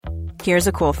Here's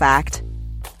a cool fact.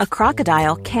 A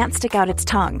crocodile can't stick out its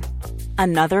tongue.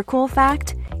 Another cool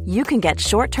fact, you can get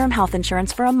short-term health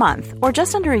insurance for a month or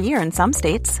just under a year in some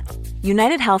states.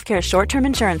 United Healthcare short-term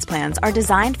insurance plans are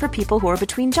designed for people who are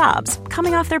between jobs,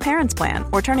 coming off their parents' plan,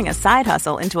 or turning a side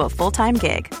hustle into a full-time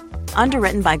gig.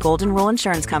 Underwritten by Golden Rule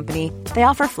Insurance Company, they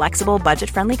offer flexible,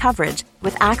 budget-friendly coverage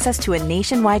with access to a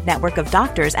nationwide network of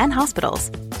doctors and hospitals.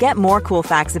 Get more cool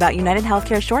facts about United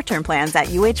Healthcare short-term plans at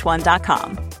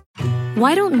uh1.com.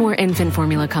 Why don't more infant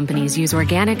formula companies use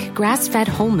organic, grass-fed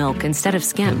whole milk instead of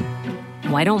skim?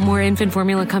 Why don't more infant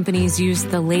formula companies use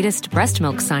the latest breast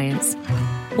milk science?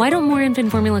 Why don't more infant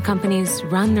formula companies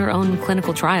run their own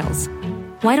clinical trials?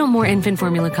 Why don't more infant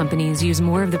formula companies use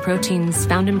more of the proteins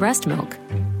found in breast milk?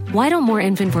 Why don't more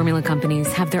infant formula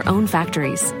companies have their own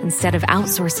factories instead of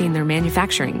outsourcing their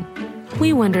manufacturing?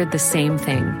 We wondered the same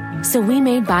thing. So we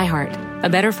made ByHeart, a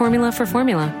better formula for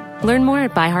formula. Learn more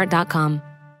at byheart.com.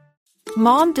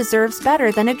 Mom deserves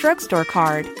better than a drugstore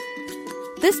card.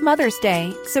 This Mother's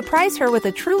Day, surprise her with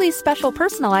a truly special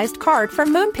personalized card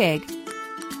from Moonpig.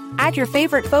 Add your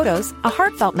favorite photos, a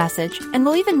heartfelt message, and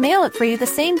we'll even mail it for you the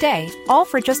same day, all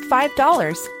for just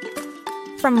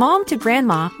 $5. From mom to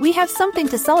grandma, we have something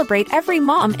to celebrate every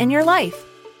mom in your life.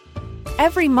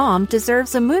 Every mom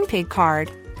deserves a Moonpig card.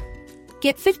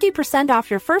 Get 50% off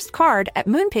your first card at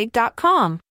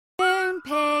moonpig.com.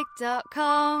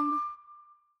 Moonpig.com.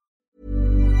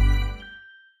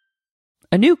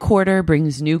 A new quarter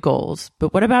brings new goals,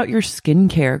 but what about your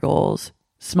skincare goals?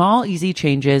 Small, easy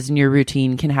changes in your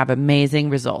routine can have amazing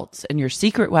results, and your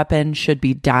secret weapon should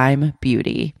be Dime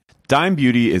Beauty. Dime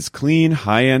Beauty is clean,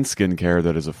 high-end skincare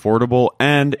that is affordable,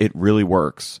 and it really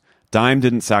works. Dime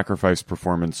didn't sacrifice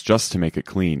performance just to make it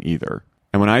clean either.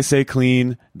 And when I say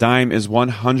clean, Dime is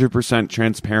 100%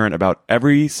 transparent about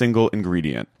every single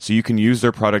ingredient, so you can use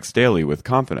their products daily with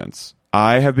confidence.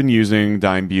 I have been using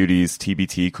Dime Beauty's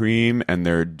TBT cream and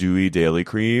their Dewy Daily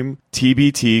Cream.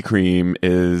 TBT cream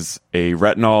is a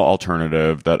retinol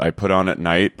alternative that I put on at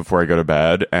night before I go to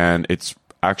bed, and it's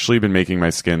actually been making my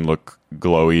skin look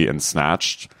glowy and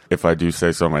snatched, if I do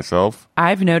say so myself.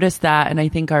 I've noticed that, and I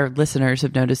think our listeners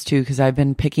have noticed too, because I've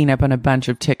been picking up on a bunch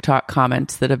of TikTok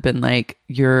comments that have been like,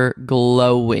 you're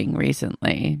glowing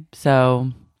recently.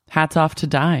 So hats off to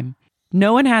Dime.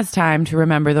 No one has time to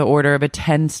remember the order of a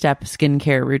 10-step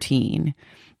skincare routine.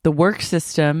 The work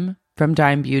system from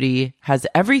Dime Beauty has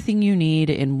everything you need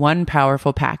in one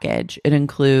powerful package. It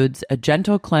includes a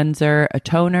gentle cleanser, a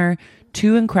toner,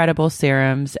 2 incredible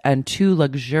serums, and 2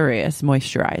 luxurious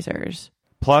moisturizers.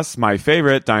 Plus, my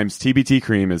favorite, Dime's TBT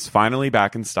cream, is finally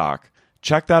back in stock.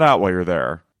 Check that out while you're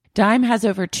there. Dime has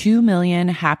over 2 million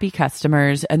happy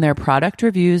customers, and their product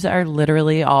reviews are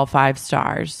literally all 5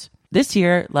 stars. This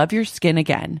year, love your skin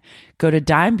again. Go to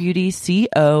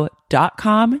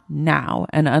dimebeautyco.com now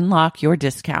and unlock your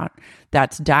discount.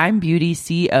 That's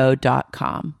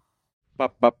dimebeautyco.com.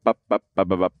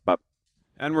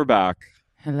 And we're back.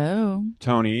 Hello.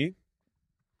 Tony,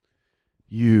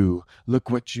 you, look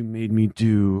what you made me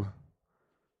do.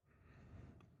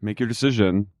 Make your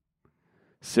decision.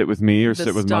 Sit with me or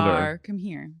sit with mother. Come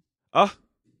here.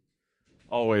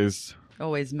 Always.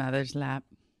 Always mother's lap.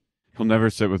 He'll never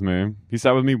sit with me. He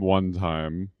sat with me one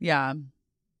time. Yeah.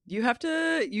 You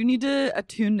need to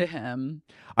attune to him.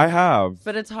 I have.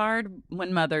 But it's hard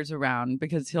when mother's around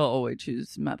because he'll always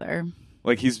choose mother.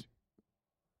 Like he's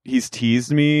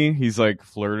teased me. He's like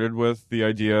flirted with the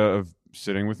idea of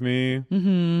sitting with me.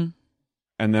 Mm-hmm.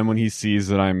 And then when he sees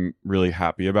that I'm really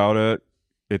happy about it,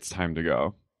 it's time to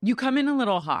go. You come in a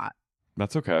little hot.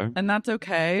 That's okay. And that's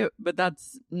okay. But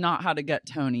that's not how to get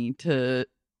Tony to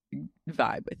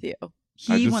vibe with you.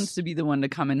 He wants to be the one to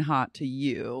come in hot to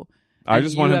you. I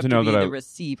just want him to know that the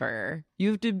receiver.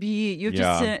 You have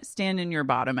to stand in your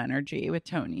bottom energy with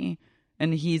Tony,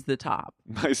 and he's the top.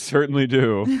 I certainly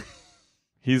do.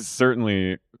 He's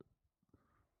certainly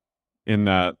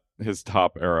in his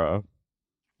top era.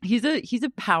 He's a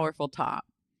powerful top.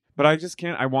 But I just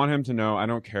can't. I want him to know. I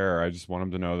don't care. I just want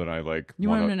him to know that I like. You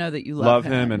want him to know that you love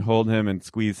him and hold him and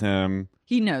squeeze him.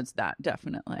 He knows that,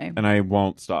 definitely. And I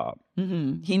won't stop.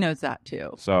 Mm-hmm. He knows that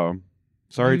too. So,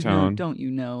 sorry, Tone. Don't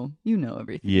you know? You know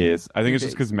everything. Yes. I think it's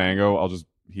just because Mango,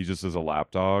 he just is a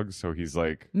lap dog. So he's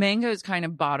like. Mango's kind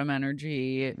of bottom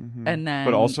energy. Mm-hmm. And then.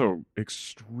 But also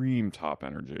extreme top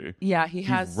energy. Yeah, he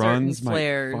has certain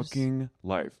flares. My fucking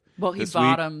life. Well, He's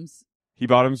bottom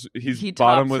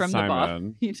with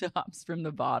Simon. He tops from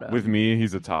the bottom. With me,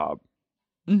 he's a top.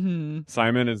 Mm-hmm.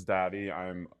 Simon is daddy.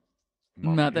 I'm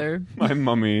mommy. Mother. I'm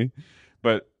mummy.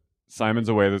 But Simon's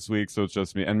away this week, so it's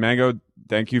just me. And Mango,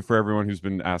 thank you for everyone who's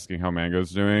been asking how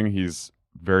Mango's doing. He's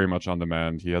very much on the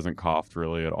mend. He hasn't coughed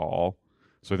really at all.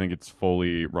 So I think it's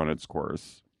fully run its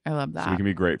course. I love that. So we can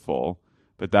be grateful.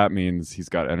 But that means he's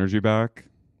got energy back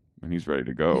and he's ready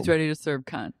to go. He's ready to serve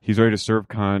cunt. He's ready to serve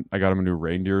cunt. I got him a new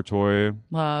reindeer toy.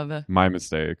 Love. My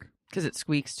mistake. Because it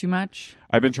squeaks too much?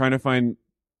 I've been trying to find...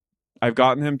 I've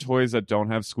gotten him toys that don't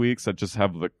have squeaks, that just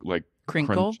have the like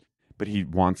crinkle. Crunch, but he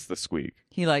wants the squeak.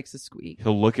 He likes the squeak.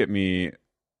 He'll look at me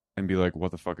and be like,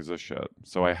 what the fuck is this shit?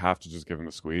 So I have to just give him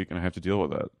the squeak and I have to deal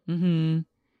with it. Mm-hmm.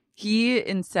 He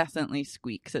incessantly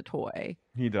squeaks a toy.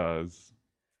 He does.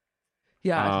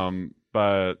 Yeah.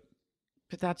 But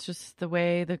that's just the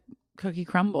way the cookie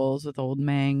crumbles with old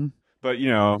Mang. But, you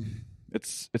know,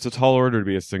 it's a tall order to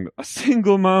be a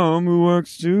single mom who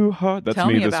works too hard. That's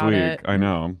me this week. It. I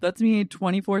know. That's me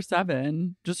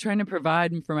 24/7, just trying to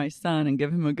provide for my son and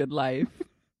give him a good life.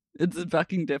 It's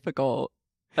fucking difficult.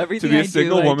 Everything to be a I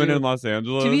single do, woman in Los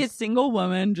Angeles. To be a single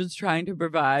woman just trying to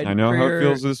provide. I know for how your it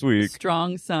feels this week.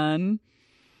 Strong son.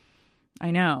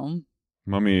 I know.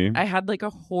 Mummy. I had like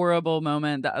a horrible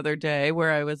moment the other day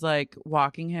where I was like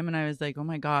walking him and I was like, oh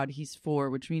my God, he's 4,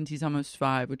 which means he's almost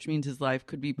 5, which means his life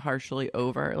could be partially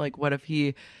over. Like, what if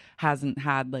he hasn't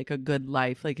had like a good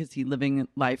life? Like, is he living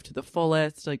life to the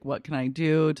fullest? Like, what can I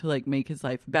do to like make his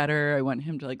life better? I want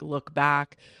him to like look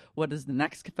back. What is the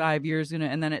next 5 years gonna?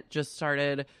 And then it just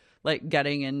started like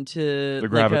getting into the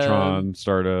gravitron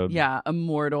started. Yeah, a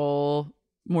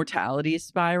mortality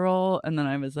spiral. And then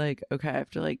I was like, okay, I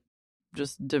have to like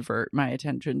just divert my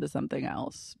attention to something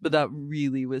else. But that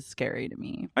really was scary to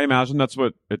me. I imagine that's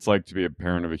what it's like to be a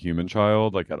parent of a human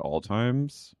child, like at all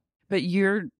times. But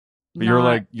you're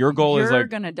like, your goal is like, you're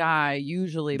gonna die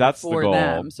usually that's before the goal.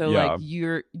 them. So yeah. like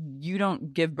you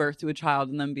don't give birth to a child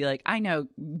and then be like, I know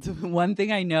one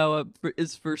thing I know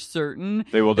is for certain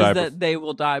they will die. They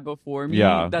will die before me.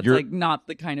 Yeah, that's like not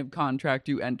the kind of contract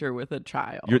you enter with a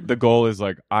child. The goal is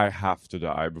like, I have to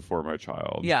die before my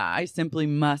child. Yeah, I simply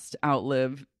must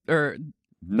outlive, or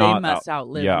they must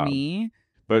outlive me.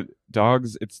 But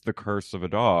dogs, it's the curse of a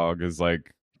dog. Is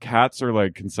like. Cats are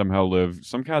like can somehow live.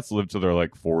 Some cats live till they're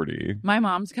like 40. My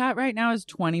mom's cat right now is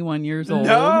 21 years old.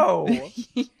 No.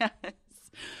 Yes.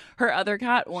 Her other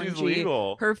cat, Orangey, she's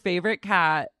legal. Her favorite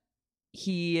cat,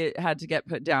 he had to get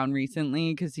put down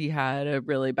recently because he had a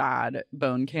really bad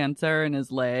bone cancer in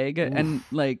his leg. Oof. And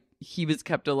like he was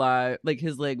kept alive. Like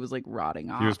his leg was like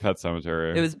rotting off. He was Pet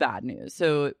Cemetery. It was bad news.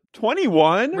 So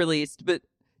 21 released, but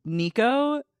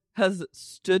Nico has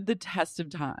stood the test of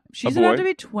time. She's about to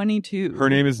be 22. Her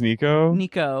name is Nico?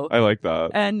 Nico. I like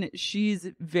that. And she's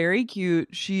very cute.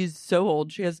 She's so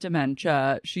old. She has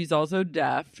dementia. She's also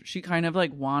deaf. She kind of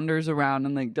like wanders around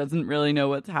and like doesn't really know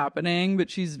what's happening, but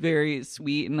she's very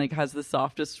sweet and like has the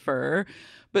softest fur.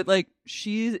 But like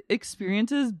she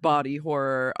experiences body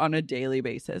horror on a daily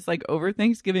basis. Like over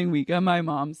Thanksgiving weekend, my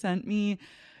mom sent me,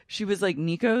 she was like,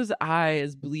 Nico's eye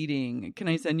is bleeding. Can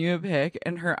I send you a pic?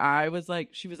 And her eye was like,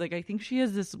 she was like, I think she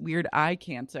has this weird eye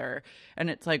cancer. And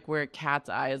it's like where a cat's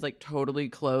eye is like totally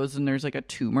closed and there's like a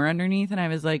tumor underneath. And I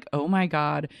was like, oh my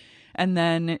God. And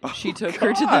then she took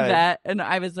her to the vet and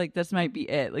I was like, this might be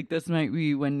it. Like this might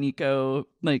be when Nico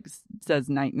like says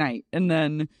night night. And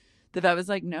then the vet was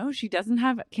like, no, she doesn't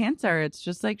have cancer. It's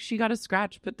just like she got a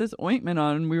scratch, put this ointment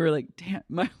on. And we were like, damn.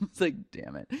 I was like,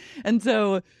 damn it. And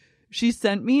so she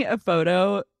sent me a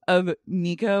photo of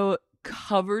Nico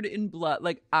covered in blood,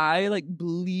 like eye like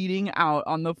bleeding out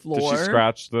on the floor. Did she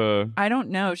scratch the... I don't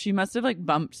know. She must have like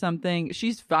bumped something.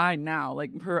 She's fine now.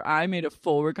 Like her eye made a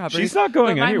full recovery. She's not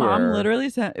going anywhere. My mom literally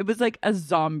said it was like a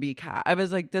zombie cat. I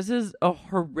was like, this is a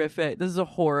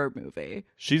horror movie.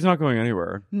 She's not going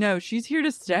anywhere. No, she's here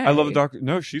to stay. I love the doctor.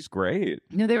 No, she's great.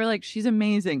 No, they were like, she's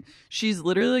amazing. She's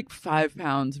literally like 5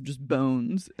 pounds of just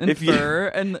bones and fur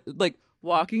and like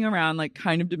walking around like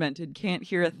kind of demented, can't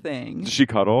hear a thing. Does she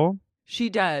cuddle? She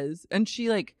does. And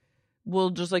she like will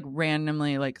just like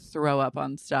randomly like throw up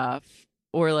on stuff,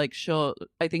 or like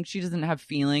I think she doesn't have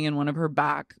feeling in one of her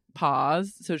back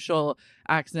paws, so she'll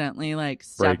accidentally like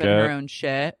step in her own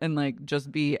shit and like just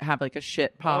have like a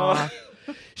shit paw.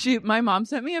 My mom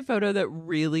sent me a photo that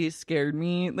really scared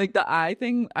me. Like the eye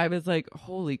thing, I was like,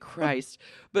 holy Christ.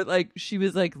 But like she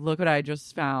was like, look what I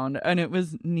just found. And it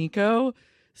was Nico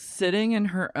sitting in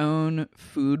her own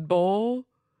food bowl,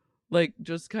 like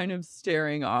just kind of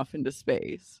staring off into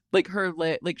space. Like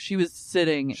like she was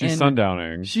sitting. She's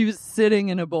sundowning. She was sitting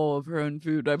in a bowl of her own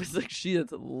food. I was like, she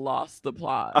has lost the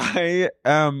plot. I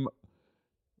am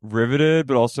riveted,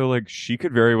 but also like she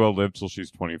could very well live till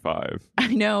she's 25. I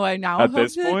know. I now At hope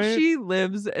this that point, she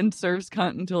lives and serves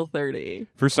cunt until 30.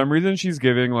 For some reason, she's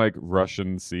giving like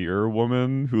Russian seer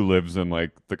woman who lives in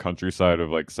like the countryside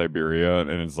of like Siberia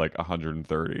and is like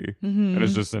 130. And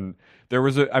it's just there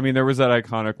was that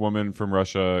iconic woman from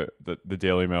Russia that the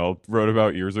Daily Mail wrote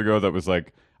about years ago that was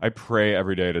like, I pray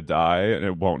every day to die and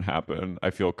it won't happen.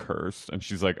 I feel cursed. And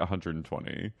she's like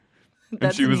 120.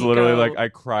 And she was literally like, I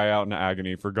cry out in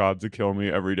agony for God to kill me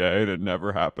every day, and it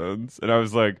never happens. And I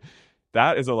was like,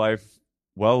 that is a life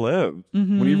well lived.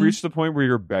 When you reach the point where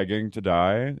you're begging to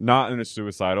die, not in a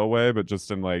suicidal way, but just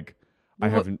in like,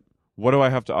 what do I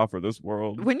have to offer this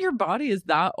world? When your body is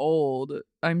that old,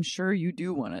 I'm sure you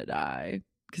do want to die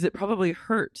because it probably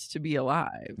hurts to be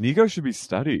alive. Nico should be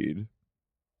studied.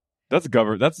 That's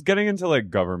getting into like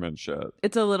government shit.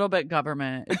 It's a little bit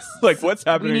government. It's like what's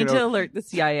happening. We need to alert the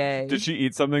CIA. Did she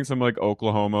eat something? Some like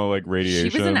Oklahoma like radiation.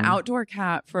 She was an outdoor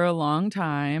cat for a long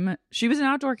time. She was an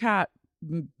outdoor cat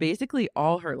basically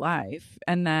all her life,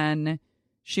 and then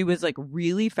she was like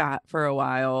really fat for a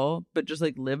while, but just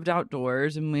like lived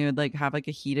outdoors. And we would like have like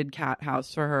a heated cat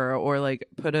house for her, or like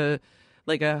put a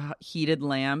heated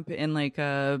lamp in like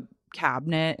a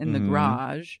cabinet in the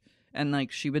garage. And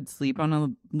like she would sleep on a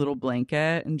little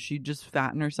blanket and she'd just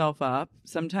fatten herself up.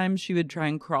 Sometimes she would try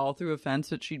and crawl through a fence,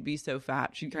 but she'd be so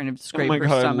fat she'd kind of scrape her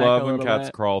stomach. I love when cats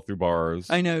crawl through bars.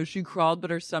 I know, she crawled, but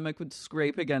her stomach would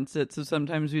scrape against it. So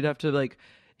sometimes we'd have to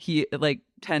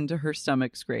tend to her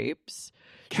stomach scrapes.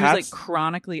 She was like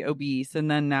chronically obese, and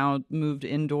then now moved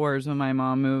indoors when my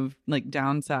mom moved, like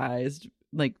downsized,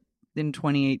 like in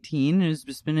 2018, and has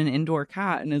just been an indoor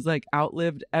cat and has like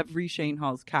outlived every Shane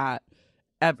Hall's cat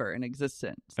ever in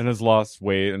existence, and has lost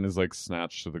weight and is like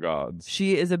snatched to the gods.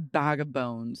 She is a bag of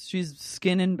bones. She's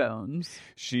skin and bones.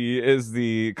 She is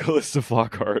the Callista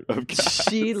Flockhart of cats.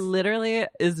 She literally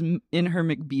is in her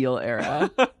McBeal era.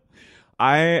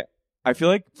 I feel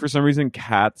like for some reason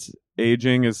cats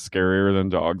aging is scarier than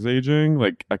dogs aging.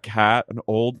 Like an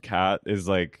old cat is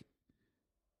like,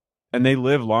 and they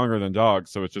live longer than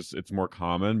dogs, so it's more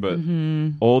common, but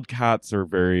old cats are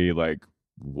very like,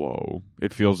 whoa,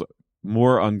 it feels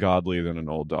more ungodly than an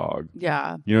old dog.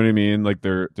 Yeah. You know what I mean? Like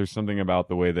there's something about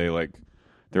the way they like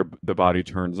the body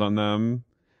turns on them.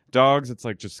 Dogs, it's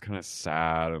like just kind of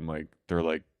sad and like they're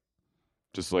like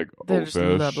just like they're oafish.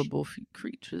 Just lovable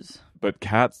creatures. But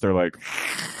cats, they're like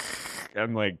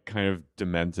and like kind of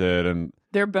demented, and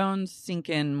their bones sink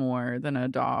in more than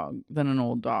an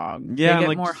old dog. Yeah, they get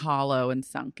like, more hollow and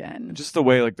sunken. Just the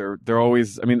way like they're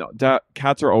always. I mean,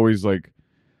 cats are always like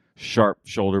sharp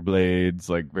shoulder blades,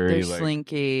 like very they're like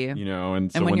slinky, you know.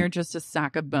 And so when you're just a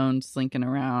sack of bones slinking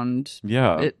around,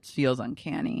 yeah, it feels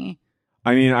uncanny.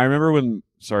 I mean, I remember when.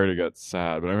 Sorry to get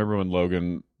sad, but I remember when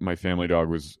Logan, my family dog,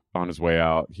 was on his way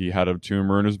out. He had a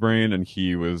tumor in his brain, and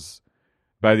he was,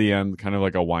 by the end, kind of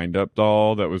like a wind-up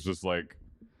doll that was just like,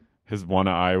 his one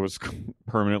eye was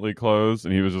permanently closed,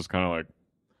 and he was just kind of like,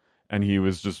 and he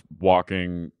was just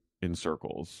walking in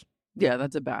circles. Yeah,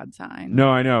 that's a bad sign. No,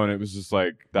 I know, and it was just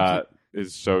like, that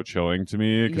is so chilling to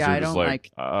me. Yeah, I don't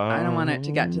I don't want it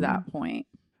to get to that point.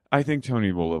 I think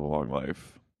Tony will live a long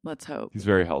life. Let's hope. He's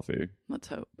very healthy. Let's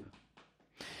hope.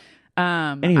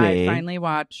 Anyway. I finally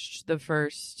watched the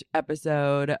first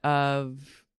episode of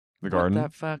The Garden.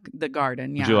 What the fuck? The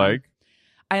Garden. Yeah. Did you like?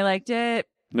 I liked it.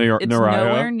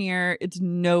 It's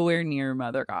nowhere near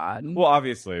Mother God. Well,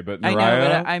 obviously, but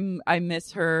Naraya, I know, but I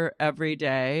miss her every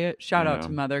day. Shout out to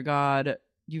Mother God.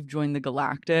 You've joined the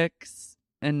Galactics,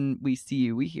 and we see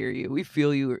you, we hear you, we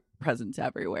feel your presence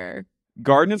everywhere.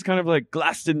 Garden is kind of like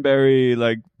Glastonbury,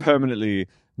 like permanently.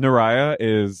 Naraya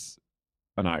is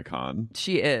an icon.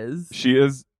 She is.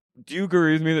 Do you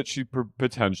agree with me that she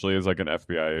potentially is like an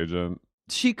FBI agent?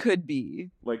 She could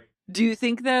be. Like, do you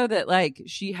think though that like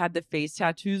she had the face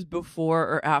tattoos before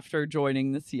or after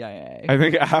joining the CIA? I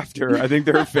think after. I think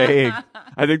they're fake.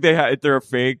 I think they're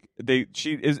fake.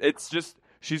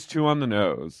 She's too on the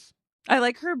nose. I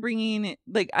like her bringing,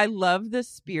 like, I love the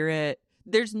spirit.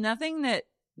 There's nothing that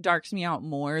darks me out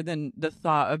more than the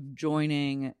thought of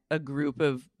joining a group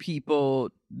of people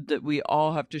that we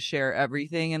all have to share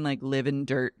everything and like live in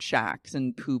dirt shacks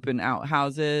and poop in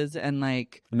outhouses and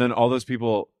then all those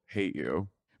people hate you.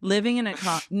 Living in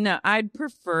no, I'd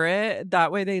prefer it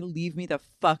that way. They leave me the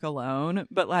fuck alone.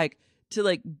 But like to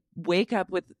like wake up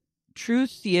with true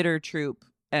theater troupe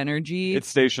energy. It's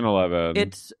Station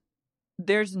 11.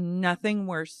 There's nothing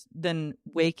worse than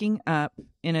waking up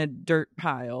in a dirt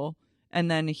pile and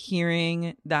then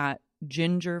hearing that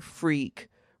ginger freak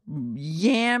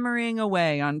yammering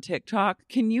away on TikTok.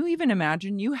 Can you even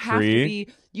imagine? You have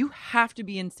to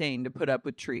be insane to put up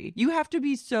with Tree. You have to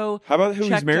be so. How about who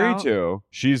he's married out. to?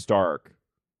 She's dark.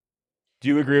 Do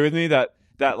you agree with me that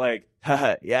like,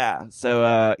 haha, yeah.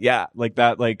 So yeah, like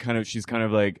that, like kind of, she's kind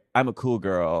of like, I'm a cool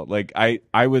girl. Like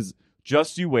I was.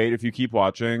 Just you wait. If you keep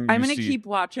watching, I'm going to keep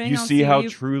watching. You see how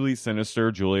truly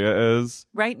sinister Julia is.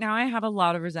 Right now, I have a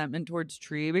lot of resentment towards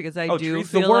Tree because I do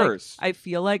Tree's feel the worst. I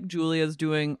feel like Julia's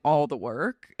doing all the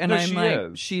work, and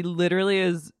No, she literally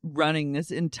is running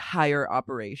this entire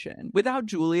operation. Without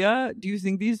Julia, do you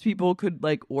think these people could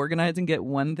like organize and get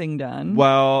one thing done?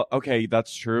 Well, okay,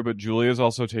 that's true, but Julia's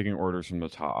also taking orders from the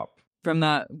top. From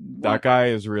that guy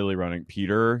is really running.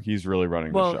 Peter, he's really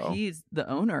running the show. Well, he's the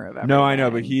owner of everything. No, I know,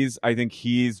 but I think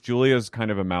Julia's kind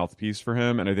of a mouthpiece for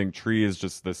him, and I think Tree is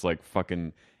just this like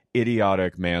fucking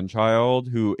idiotic man-child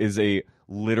who is a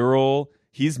literal.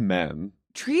 He's men.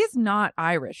 Tree is not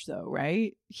Irish though,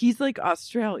 right? He's like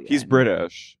Australian. He's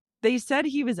British. They said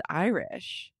he was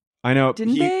Irish. I know.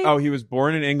 Didn't they? Oh, he was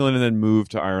born in England and then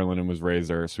moved to Ireland and was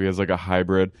raised there. So he has like a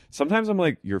hybrid. Sometimes I'm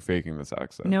like, you're faking this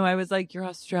accent. No, I was like, you're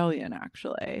Australian,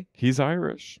 actually. He's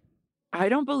Irish. I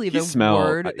don't believe a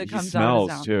word that comes out of his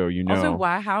mouth. Too, you know. Also,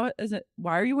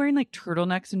 why are you wearing like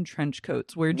turtlenecks and trench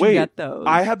coats? Where'd you get those?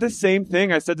 I had the same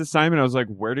thing. I said to Simon, I was like,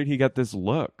 where did he get this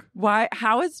look? Why?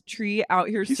 How is Tree out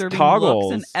here serving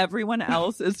toggles. looks and everyone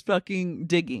else is fucking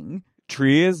digging?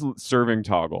 Tree is serving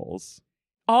toggles.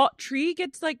 Tree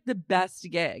gets like the best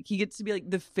gig. He gets to be like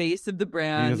the face of the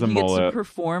brand. He gets to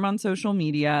perform on social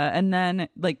media and then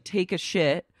like take a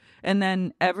shit. And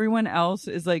then everyone else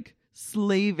is like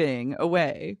slaving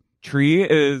away. Tree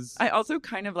is. I also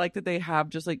kind of like that they have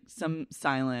just like some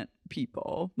silent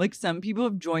people. Like some people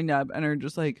have joined up and are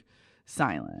just like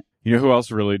silent. You know who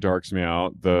else really darks me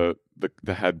out? The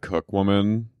head cook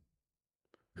woman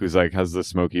who's like has the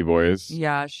smoky voice.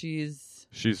 Yeah, she's.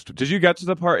 Did you get to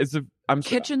the part?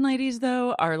 Kitchen ladies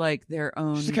though are like their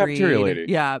own. She's a cafeteria lady.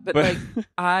 Yeah, but like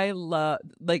I love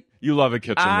like you love a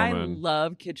kitchen woman. I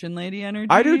love kitchen lady energy.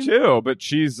 I do too, but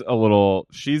she's a little.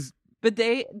 But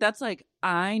that's like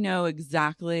I know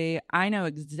exactly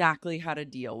how to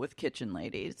deal with kitchen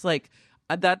ladies. Like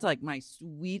that's like my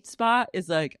sweet spot is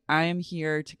like I am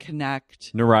here to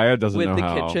connect. Naraya doesn't with know the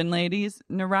how. Kitchen ladies.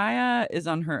 Naraya is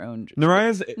on her own.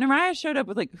 Naraya showed up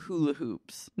with like hula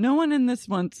hoops. No one in this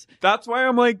wants. That's why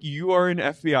I'm like, you are an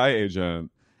FBI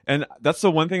agent, and that's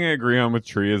the one thing I agree on with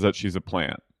Tree is that she's a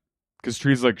plant. Because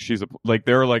Tree's like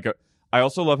they're like a. I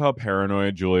also love how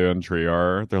paranoid Julia and Tree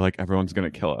are. They're like, everyone's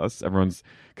gonna kill us.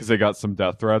 Because they got some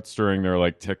death threats during their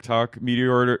like TikTok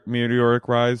meteoric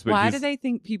rise. But why do they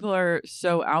think people are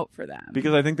so out for them?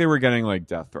 Because I think they were getting like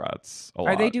death threats a lot.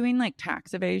 Are they doing like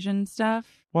tax evasion stuff?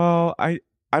 Well, I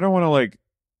don't want to like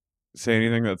say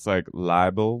anything that's like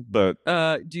libel, but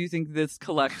do you think this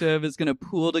collective is going to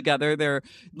pool together their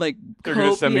like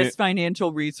copious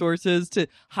financial resources to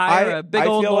hire a big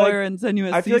old lawyer and send you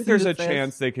a I feel like there's a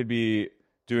chance they could be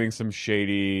doing some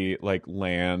shady like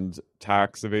land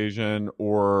tax evasion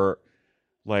or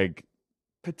like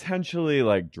potentially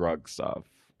like drug stuff.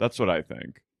 That's what I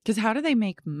think. Because how do they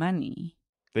make money?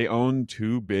 They own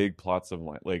 2 big plots of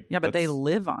land. Like yeah, but they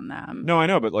live on them. No, I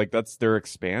know, but like they're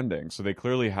expanding, so they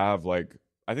clearly have like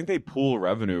I think they pool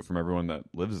revenue from everyone that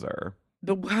lives there.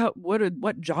 But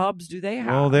what jobs do they have?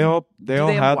 Well, they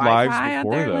all had lives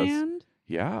before their this. Land?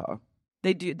 Yeah,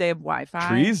 they do. They have Wi-Fi.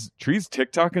 Trees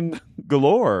TikToking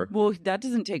galore. Well, that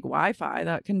doesn't take Wi-Fi.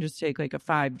 That can just take like a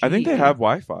 5G. I think they have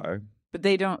Wi-Fi, but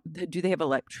they don't. Do they have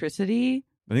electricity?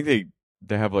 I think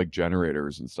they have like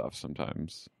generators and stuff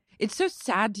sometimes. It's so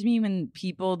sad to me when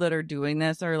people that are doing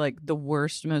this are like the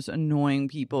worst, most annoying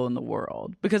people in the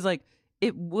world. Because like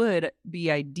it would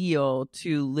be ideal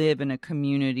to live in a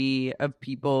community of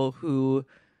people who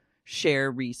share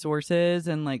resources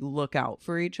and like look out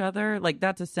for each other. Like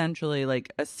that's essentially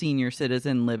like a senior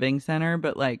citizen living center,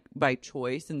 but like by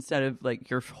choice instead of like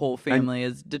your whole family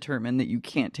is determined that you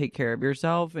can't take care of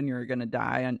yourself and you're going to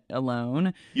die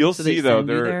alone. You'll see though,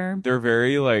 they're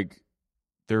very like,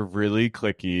 they're really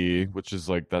cliquey, which is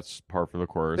like that's par for the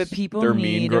course. But people they're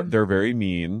mean. They're very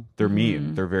mean. They're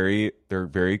mean. They're very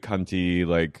cunty.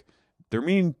 Like they're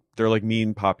mean. They're like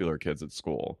mean popular kids at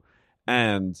school,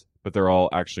 but they're all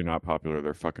actually not popular.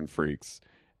 They're fucking freaks,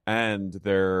 and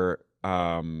they're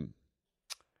like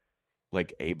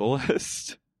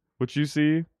ableist, which you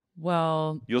see.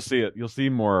 Well, you'll see it. You'll see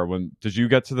more when. Did you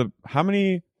get to how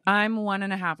many? I'm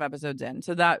 1.5 episodes in.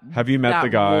 So that have you met the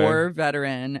guy? War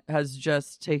veteran has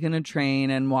just taken a train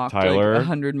and walked Tyler? like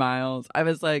 100 miles. I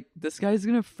was like, this guy's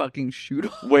gonna fucking shoot.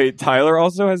 Wait, Tyler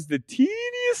also has the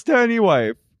teeniest tiny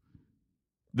wife.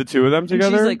 The two of them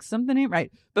together? And she's like, something ain't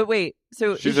right. But wait,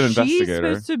 so she's an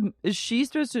investigator. Is she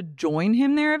supposed to join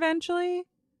him there eventually?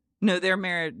 No, their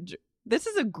marriage. This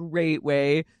is a great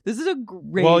way. This is a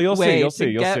great way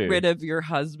to get rid of your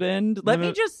husband. Let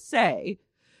me just say,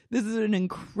 this is an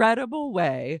incredible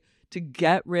way to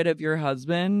get rid of your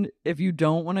husband if you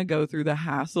don't want to go through the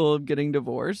hassle of getting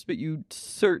divorced, but you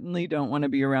certainly don't want to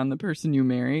be around the person you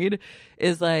married,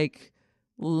 is like,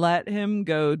 let him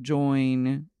go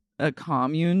join a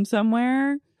commune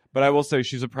somewhere. But I will say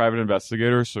she's a private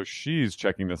investigator, so she's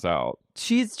checking this out.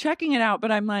 She's checking it out,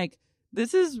 but I'm like,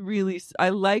 this is really, I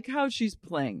like how she's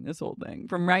playing this whole thing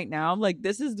from right now. Like,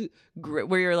 this is great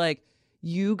where you're like,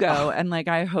 you go and like,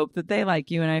 I hope that they like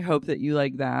you and I hope that you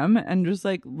like them, and just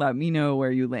like, let me know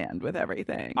where you land with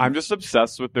everything. I'm just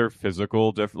obsessed with their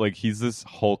physical like, he's this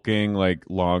hulking, like,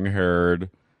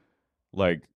 long-haired,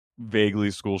 like,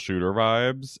 vaguely school shooter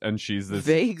vibes, and she's this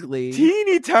vaguely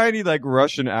teeny tiny, like,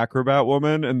 Russian acrobat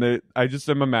woman, and I just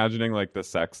am imagining, like, the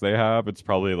sex they have. It's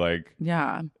probably like,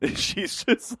 yeah, she's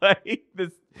just like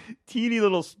this teeny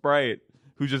little sprite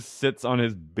who just sits on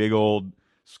his big old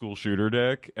school shooter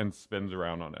dick and spins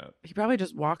around on it. He probably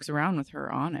just walks around with her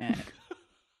on it.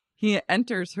 He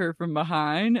enters her from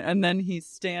behind and then he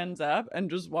stands up and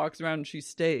just walks around and she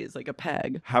stays like a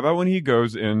peg. How about when he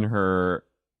goes in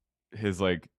his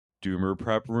like doomer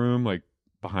prep room, like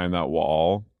behind that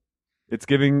wall? It's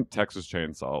giving Texas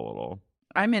Chainsaw a little.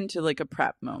 I'm into like a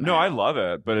prep moment. No, I love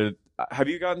it, but have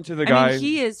you gotten to the guy? I mean,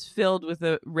 he is filled with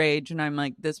a rage, and I'm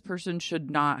like, this person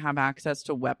should not have access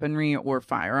to weaponry or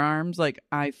firearms. Like,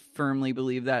 I firmly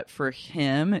believe that for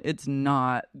him, it's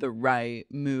not the right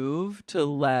move to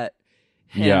let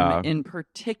him in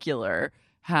particular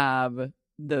have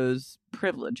those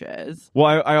privileges.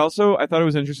 Well, I thought it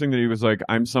was interesting that he was like,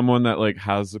 I'm someone that like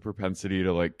has the propensity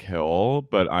to like kill,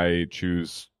 but I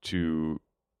choose to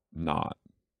not.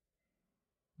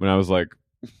 When I was like,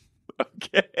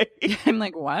 okay. I'm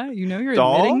like, what? You know, you're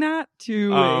admitting that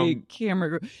to a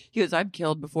camera. He goes, I've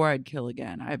killed before, I'd kill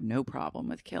again. I have no problem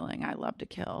with killing. I love to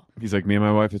kill. He's like, me and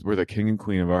my wife, we're the king and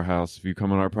queen of our house. If you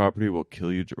come on our property, we'll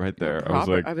kill you right there.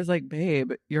 I was like,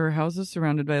 babe, your house is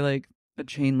surrounded by like a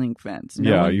chain link fence.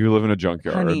 You live in a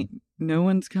junkyard. Honey, no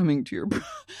one's coming to your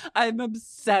I'm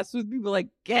obsessed with people like,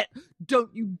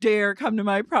 don't you dare come to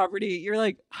my property. You're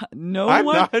like, I'm not.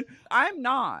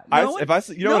 No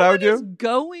what I would do?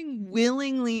 Going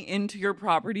willingly into your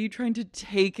property, trying to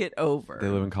take it over. They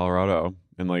live in Colorado,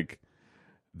 and like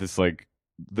this, like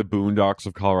the boondocks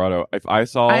of Colorado. If I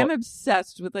saw, I'm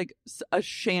obsessed with like a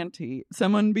shanty,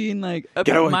 someone being like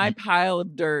my pile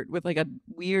of dirt with like a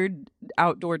weird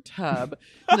outdoor tub.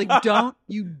 Like, don't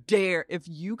you dare! If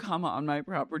you come on my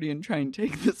property and try and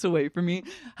take this away from me,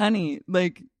 honey,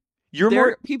 like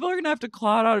people are gonna have to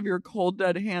claw it out of your cold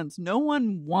dead hands. No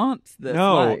one wants this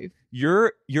life.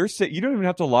 You don't even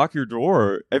have to lock your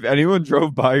door. If anyone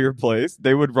drove by your place,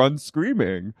 they would run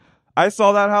screaming. I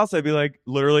saw that house, I'd be like,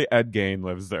 literally Ed Gein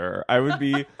lives there. I would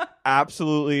be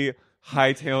absolutely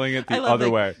hightailing it the other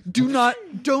way.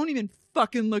 Don't even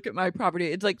fucking look at my property.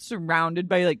 It's like surrounded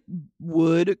by like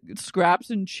wood scraps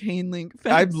and chain link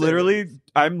fences.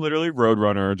 I'm literally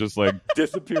Roadrunner, just like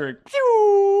disappearing.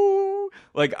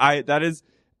 Like I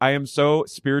am so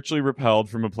spiritually repelled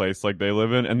from a place like they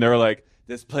live in, and they're like,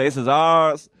 this place is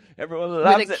ours. Everyone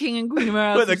loves it. With a king and queen of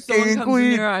our house. With a king and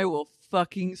queen. Here, I will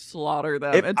fucking slaughter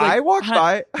them. If I walk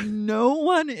by, no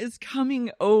one is coming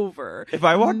over. If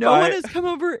I walk by, no one has come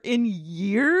over in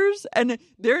years, and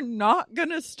they're not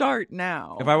gonna start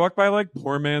now. If I walk by like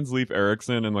poor man's Leif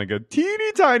Erikson and like a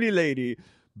teeny tiny lady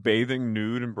bathing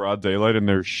nude in broad daylight in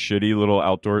their shitty little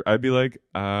outdoor, I'd be like,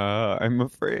 I'm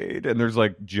afraid. And there's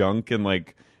like junk and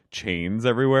like chains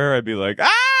everywhere. I'd be like,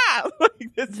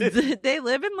 like, they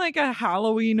live in like a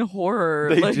Halloween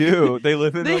horror. They do. They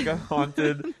live in like a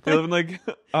haunted. They live in like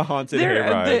a haunted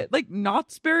hayride. Like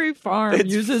Knott's Berry Farm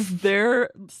uses their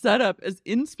setup as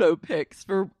inspo pics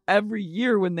for every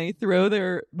year when they throw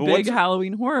their big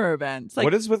Halloween horror events. Like,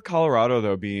 what is with Colorado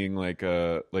though being like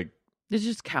it's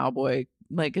just cowboy.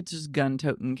 Like, it's just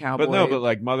gun-toting cowboy. But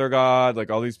like Mother God,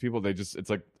 like all these people, it's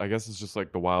like, I guess it's just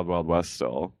like the Wild Wild West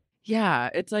still. Yeah,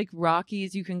 it's like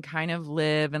Rockies. You can kind of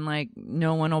live and like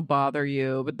no one will bother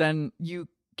you, but then you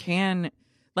can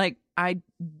like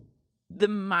the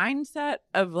mindset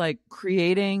of like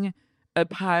creating a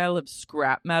pile of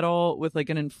scrap metal with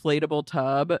like an inflatable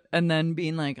tub and then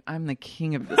being like, I'm the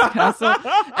king of this castle,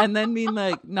 and then being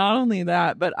like, not only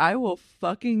that, but I will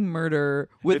fucking murder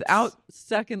without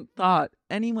second thought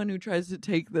anyone who tries to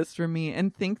take this from me,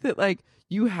 and think that like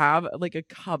you have like a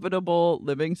covetable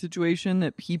living situation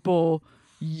that people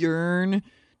yearn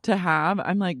to have.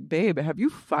 I'm like, babe, have you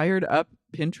fired up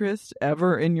Pinterest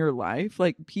ever in your life?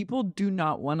 Like, people do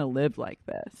not want to live like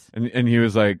this. And he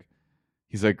was like,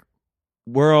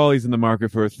 we're always in the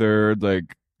market for a third.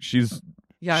 Like, she's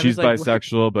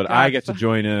bisexual, but I get to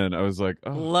join in. I was like,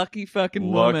 oh, lucky fucking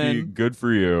lucky, woman. good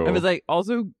for you. I was like,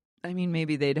 also, I mean,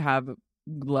 maybe they'd have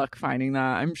luck finding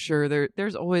that. I'm sure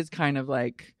there's always kind of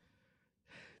like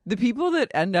the people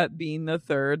that end up being the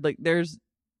third. Like, there's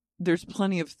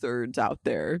plenty of thirds out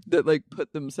there that like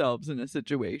put themselves in a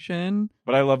situation.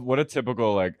 But I love what a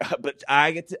typical like. But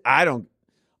I don't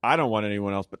want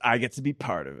anyone else, but I get to be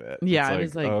part of it. Yeah, I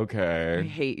was like, okay, I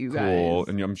hate you cool. guys.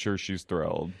 And I'm sure she's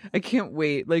thrilled. I can't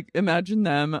wait. Like, imagine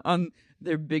them on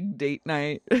their big date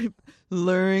night,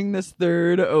 luring this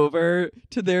third over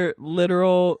to their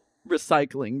literal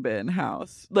recycling bin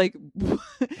house. Like,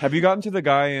 have you gotten to the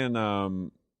guy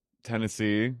in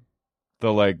Tennessee?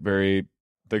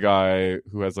 The guy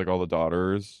who has like all the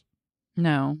daughters?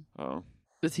 No. Oh.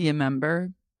 Is he a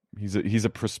member? He's a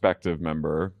prospective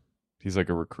member. He's like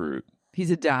a recruit.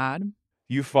 He's a dad.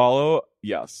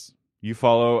 Yes.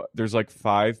 There's like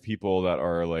 5 people that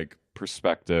are like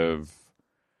prospective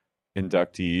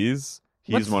inductees.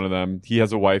 He's one of them. He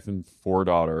has a wife and 4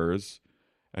 daughters,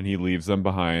 and he leaves them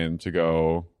behind to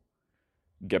go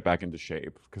get back into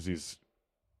shape because he's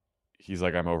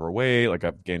like, I'm overweight, like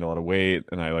I've gained a lot of weight,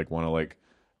 and I like want to like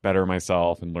better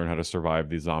myself and learn how to survive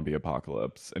the zombie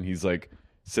apocalypse. And he's like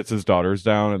sits his daughters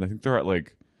down, and I think they're at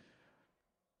like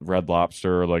Red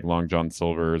Lobster, like Long John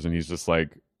Silver's, and he's just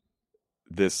like,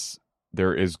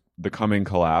 the coming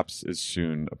collapse is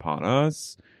soon upon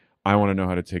us. I want to know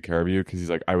how to take care of you, because he's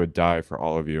like, I would die for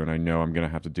all of you, and I know I'm gonna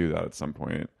have to do that at some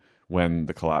point when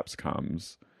the collapse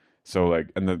comes. So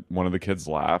like, and one of the kids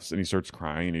laughs and he starts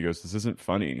crying and he goes, this isn't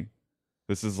funny.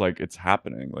 This is like, it's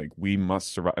happening. Like, we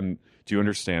must survive. And do you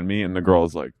understand me? And the girl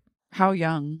is like, how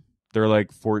young? They're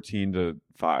like 14 to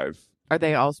 5. Are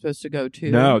they all supposed to go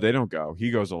too? No, they don't go.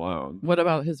 He goes alone. What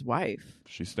about his wife?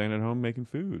 She's staying at home making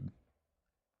food.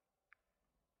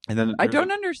 And then I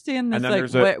don't understand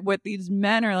this. Like, what these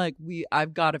men are like,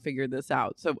 I've got to figure this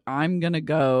out. So I'm going to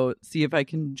go see if I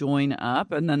can join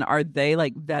up. And then are they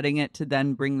like vetting it to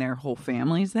then bring their whole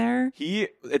families there?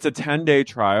 It's a 10-day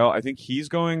trial. I think he's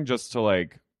going just to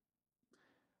like,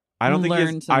 I don't think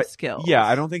learn some skills. Yeah,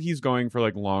 I don't think he's going for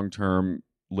like long-term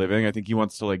living. I think he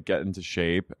wants to like get into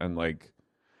shape and like,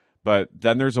 but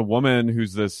then there's a woman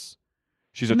who's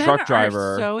she's a truck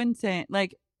driver. Are so insane.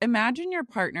 Like, imagine your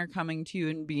partner coming to you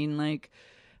and being like,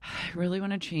 I really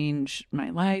want to change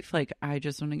my life. Like, I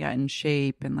just want to get in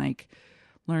shape and like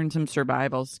learn some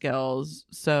survival skills.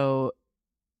 So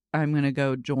I'm going to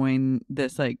go join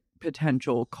this like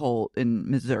potential cult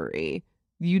in Missouri.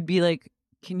 You'd be like,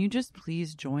 can you just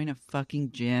please join a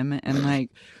fucking gym and like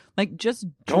just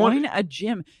join a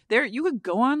gym? There, you could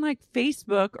go on like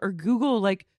Facebook or Google,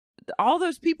 like all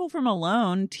those people from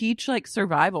Alone teach like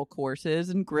survival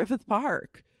courses in Griffith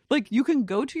Park. Like, you can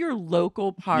go to your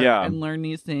local park and learn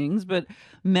these things, but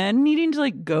men needing to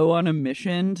like go on a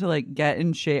mission to like get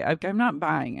in shape, I'm not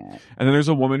buying it. And then there's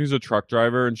a woman who's a truck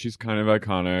driver, and she's kind of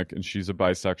iconic, and she's a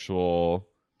bisexual.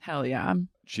 Hell yeah.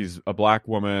 She's a black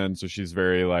woman, so she's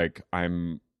very like,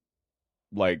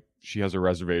 she has her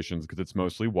reservations because it's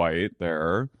mostly white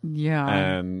there.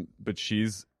 Yeah. But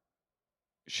she's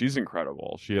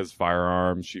incredible. She has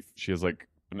firearms. She has like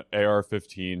an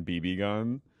AR-15 BB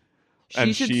gun.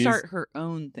 She should start her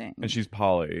own thing. And she's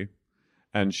poly.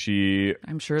 And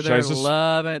I'm sure they're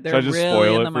love it. They're just really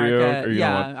spoil in it the for you? market. Or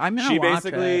Yeah, I'm gonna watch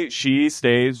it.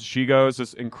 She goes,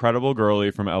 this incredible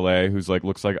girly from LA who's like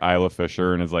looks like Isla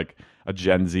Fisher and is like a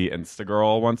Gen Z Insta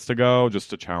girl, wants to go just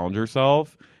to challenge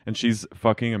herself. And she's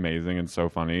fucking amazing and so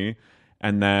funny.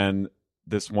 And then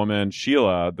this woman,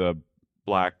 Sheila, the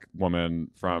black woman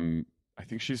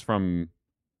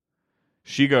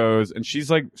she goes, and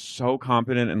she's like so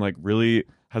confident and like really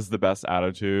has the best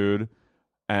attitude.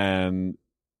 And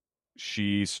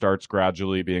she starts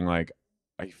gradually being like,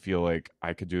 I feel like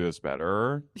I could do this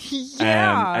better.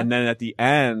 Yeah. And then at the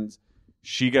end,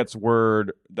 she gets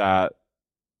word that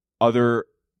other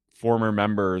former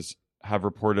members have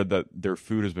reported that their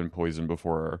food has been poisoned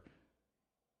before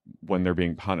when they're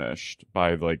being punished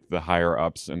by like the higher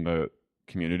ups in the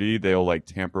community. They'll like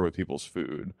tamper with people's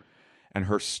food. And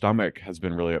her stomach has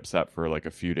been really upset for like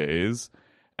a few days.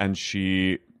 And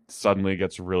she suddenly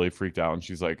gets really freaked out. And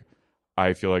she's like,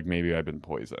 I feel like maybe I've been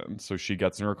poisoned. So she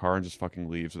gets in her car and just fucking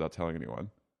leaves without telling anyone.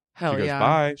 Hell she goes, yeah.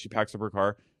 bye. She packs up her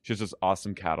car. She has this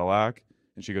awesome Cadillac.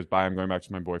 And she goes, bye, I'm going back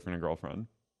to my boyfriend and girlfriend.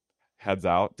 Heads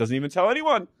out. Doesn't even tell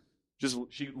anyone.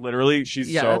 She's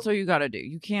Yeah, so. that's what you gotta do.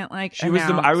 You can't like. She was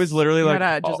I was literally you like,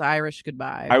 gotta just Irish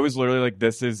goodbye. I was literally like,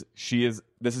 this is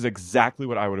exactly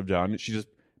what I would have done. She just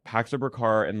packs up her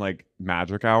car in like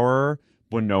magic hour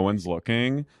when no one's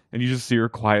looking, and you just see her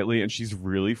quietly, and she's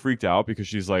really freaked out because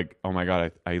she's like, oh my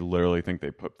God, I literally think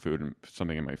they put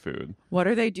something in my food. What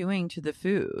are they doing to the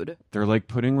food? They're like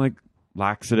putting like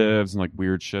laxatives and like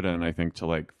weird shit in, I think, to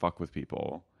like fuck with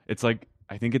people. It's like,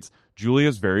 I think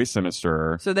Julia's very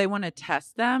sinister. So they want to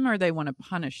test them or they want to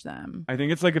punish them? I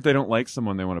think it's like if they don't like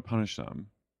someone, they want to punish them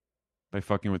by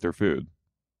fucking with their food.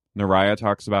 Naraya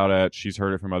talks about it. She's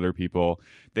heard it from other people.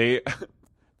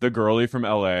 The girlie from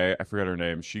LA, I forget her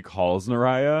name, she calls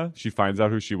Naraya. She finds out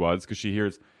who she was because she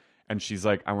hears, and she's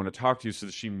like, I want to talk to you. So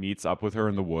she meets up with her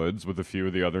in the woods with a few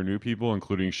of the other new people,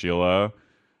 including Sheila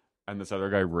and this other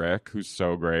guy, Rick, who's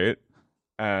so great.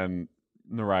 And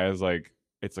Naraya's like,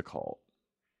 it's a cult.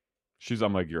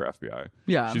 I'm like, you're FBI.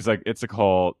 Yeah. She's like, it's a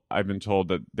cult. I've been told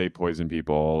that they poison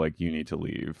people. Like, you need to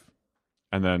leave.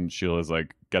 And then Sheila's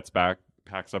like, gets back,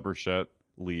 packs up her shit,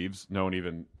 leaves. No one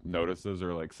even notices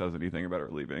or like says anything about her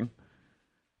leaving.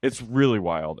 It's really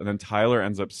wild. And then Tyler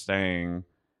ends up staying,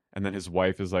 and then his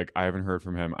wife is like, I haven't heard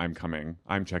from him. I'm coming.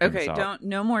 I'm checking this out. Okay,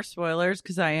 no more spoilers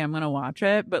because I am gonna watch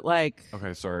it, but like,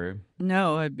 Okay, sorry.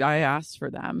 no, I asked for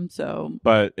them, so.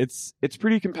 But it's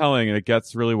pretty compelling, and it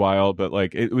gets really wild. But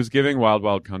like, it was giving Wild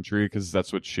Wild Country because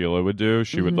that's what Sheila would do.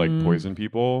 She would like poison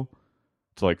people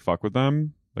to like fuck with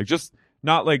them, like just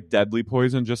not like deadly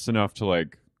poison, just enough to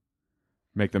like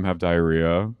make them have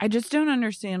diarrhea. I just don't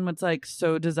understand what's like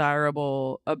so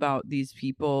desirable about these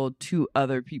people to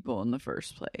other people in the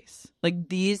first place. Like,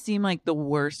 these seem like the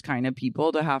worst kind of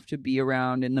people to have to be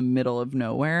around in the middle of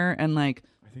nowhere, and like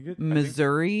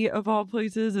Missouri of all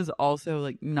places is also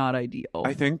like not ideal.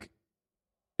 I think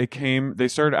they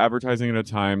started advertising at a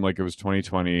time like it was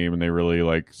 2020 when they really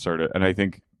like started, and I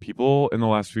think people in the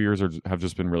last few years have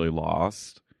just been really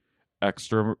lost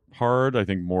extra hard. I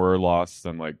think more lost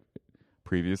than like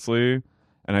previously,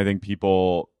 and I think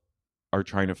people are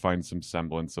trying to find some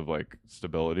semblance of like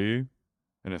stability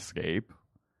and escape,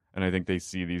 and I think they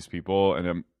see these people,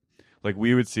 and like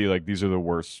we would see like, these are the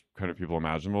worst kind of people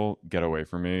imaginable. Get away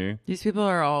from me. These people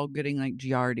are all getting like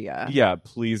giardia. Yeah,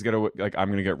 please get away. Like, I'm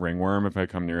gonna get ringworm if I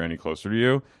come near any closer to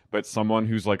you. But someone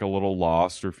who's like a little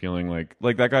lost or feeling like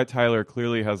that guy Tyler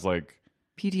clearly has like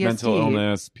PTSD, mental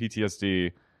illness,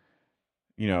 PTSD.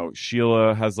 You know,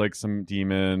 Sheila has like some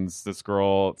demons. This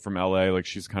girl from LA, like,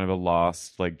 she's kind of a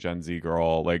lost like Gen Z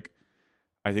girl. Like,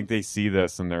 I think they see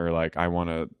this and they're like, I want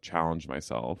to challenge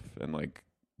myself, and like,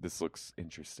 this looks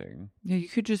interesting. Yeah, you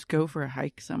could just go for a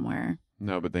hike somewhere.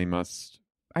 No, but they must.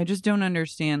 I just don't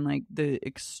understand like the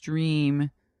extreme.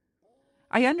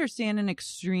 I understand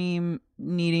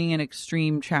needing an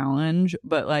extreme challenge,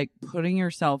 but like putting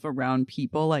yourself around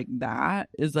people like that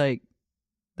is like,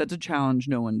 that's a challenge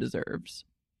no one deserves.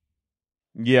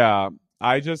 Yeah,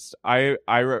 I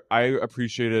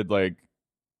appreciated like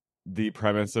the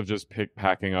premise of just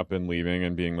packing up and leaving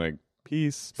and being like,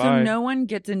 peace, bye. So no one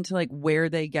gets into like where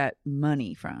they get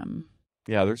money from.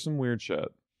 Yeah, there's some weird shit.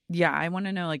 Yeah, I want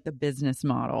to know like the business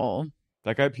model.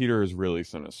 That guy Peter is really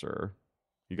sinister.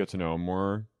 You get to know him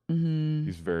more. Mm-hmm.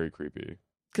 He's very creepy.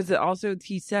 Because also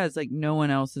he says like no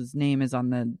one else's name is on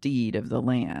the deed of the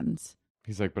lands.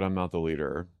 He's like, but I'm not the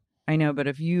leader. I know, but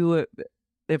if you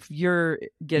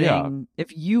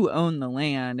own the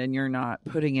land and you're not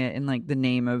putting it in like the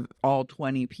name of all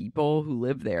 20 people who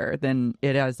live there, then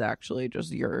it is actually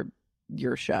just your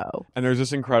show. And there's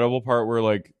this incredible part where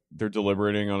like they're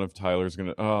deliberating on if Tyler's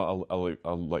gonna. Oh,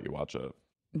 I'll let you watch it.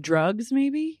 Drugs,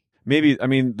 maybe. I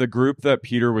mean, the group that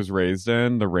Peter was raised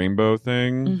in, the Rainbow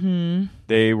thing, mm-hmm.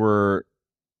 They were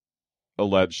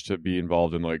alleged to be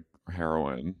involved in like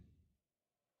heroin.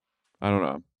 I don't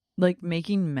know. Like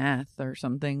making meth or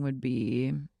something would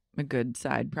be a good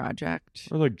side project.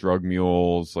 Or like drug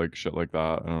mules, like shit like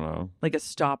that. I don't know. Like a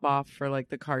stop off for like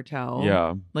the cartel.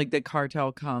 Yeah. Like the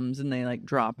cartel comes and they like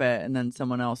drop it, and then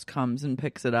someone else comes and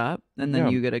picks it up, and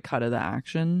then you get a cut of the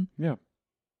action. Yeah.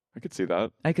 I could see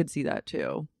that. I could see that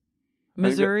too.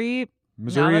 Missouri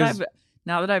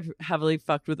now that I've heavily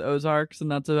fucked with Ozarks,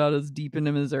 and that's about as deep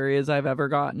into Missouri as I've ever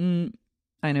gotten,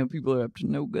 I know people are up to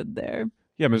no good there.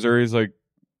 Yeah, Missouri's like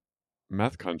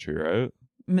meth country, right?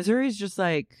 Missouri's just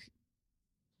like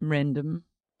random.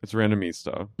 It's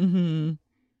randomista. Mm-hmm.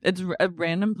 It's a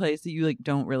random place that you like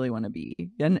don't really want to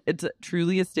be, and it's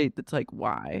truly a state that's like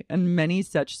why. And many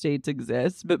such states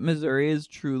exist, but Missouri is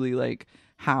truly like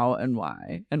how and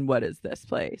why and what is this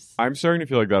place. I'm starting to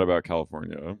feel like that about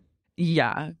California.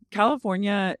 Yeah,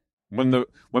 California When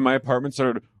my apartment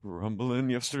started rumbling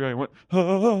yesterday, I went,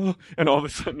 oh, and all of a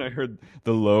sudden I heard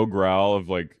the low growl of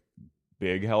like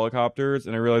big helicopters,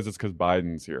 and I realized it's because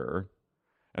Biden's here,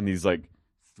 and these like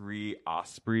 3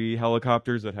 Osprey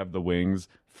helicopters that have the wings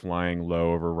flying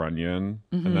low over Runyon,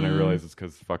 and then I realized it's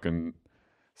because fucking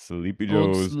Sleepy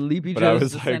Joe's. But I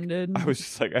was descended.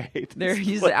 like, I hate this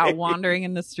He's place. out wandering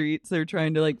in the streets. They're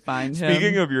trying to like find him.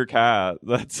 Speaking of your cat,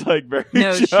 that's like very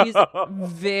no, Joe. she's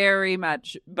very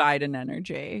much Biden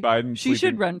energy. She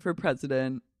should run for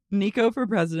president. Nico for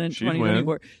president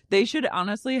 2024. They should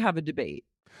honestly have a debate.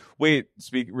 Wait,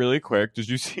 speak really quick. Did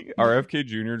you see RFK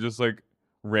Jr. just like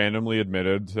randomly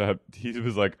admitted to he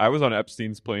was like, I was on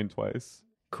Epstein's plane twice.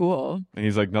 Cool. And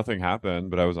he's like, nothing happened,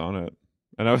 but I was on it.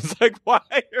 And I was like, why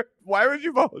would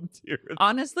you volunteer?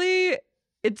 Honestly,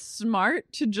 it's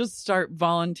smart to just start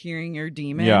volunteering your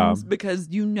demons because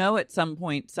you know at some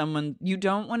point you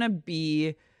don't want to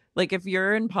be like, if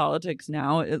you're in politics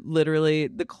now, it literally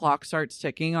the clock starts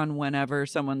ticking on whenever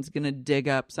someone's going to dig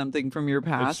up something from your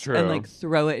past and like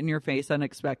throw it in your face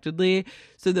unexpectedly.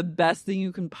 So the best thing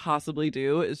you can possibly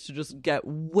do is to just get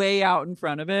way out in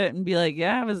front of it and be like,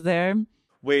 yeah, I was there.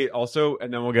 Wait, also,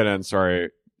 and then we'll get in. Sorry.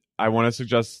 I want to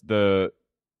suggest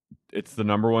it's the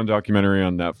 #1 documentary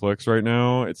on Netflix right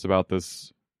now. It's about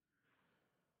this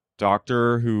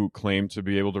doctor who claimed to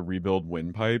be able to rebuild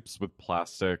windpipes with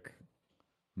plastic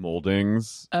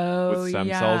moldings with stem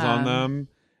cells on them.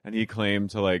 And he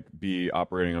claimed to like be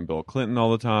operating on Bill Clinton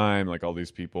all the time, like all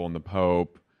these people and the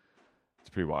Pope. It's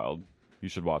pretty wild. You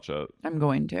should watch it. I'm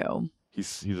going to.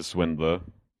 He's a swindler.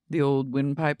 The old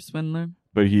windpipe swindler.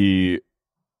 But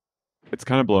it's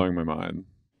kind of blowing my mind.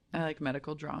 I like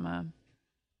medical drama.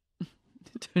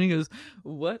 Tony goes,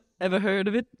 what? Ever heard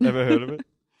of it? Ever heard of it?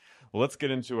 Well, let's get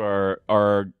into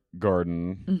our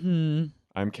garden.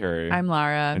 Mm-hmm. I'm Carrie. I'm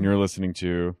Lara. And you're listening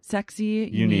to Sexy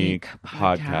Unique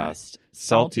Podcast.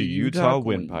 Salty Utah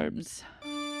Windpipes.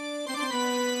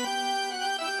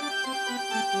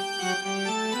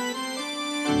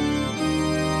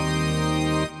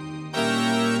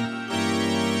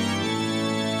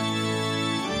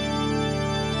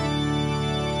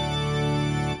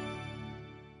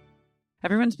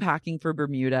 Everyone's packing for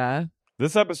Bermuda.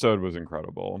 This episode was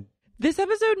incredible. This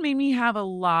episode made me have a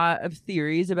lot of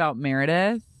theories about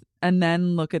Meredith and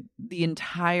then look at the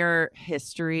entire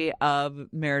history of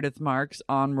Meredith Marks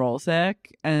on RHOSLC.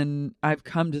 And I've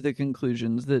come to the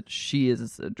conclusions that she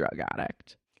is a drug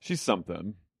addict. She's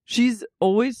something. She's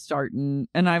always starting.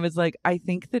 And I was like, I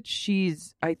think she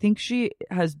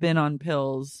has been on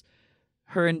pills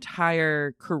her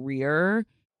entire career.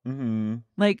 Mm-hmm.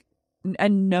 Like,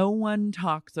 and no one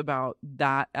talks about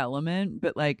that element,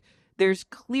 but like there's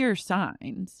clear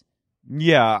signs.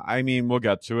 Yeah, I mean, we'll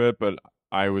get to it, but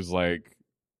I was like,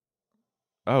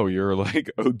 oh, you're like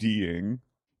ODing.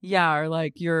 Yeah, or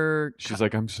like you're... She's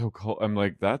like, I'm so cold. I'm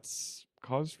like, that's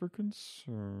cause for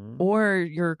concern. Or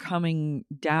you're coming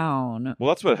down. Well,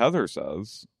 that's what Heather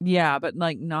says. Yeah, but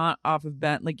like not off of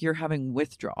bent, like you're having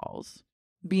withdrawals.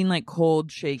 Being like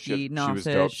cold, shaky,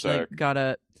 nauseous, like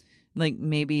gotta... Like,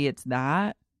 maybe it's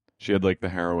that. She had, like, the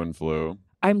heroin flu.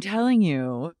 I'm telling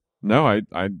you. No,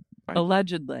 I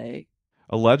allegedly.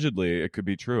 Allegedly. It could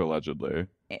be true, allegedly.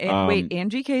 Wait,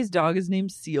 Angie K's dog is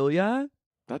named Celia?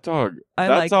 That dog's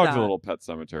a little Pet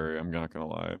Cemetery. I'm not going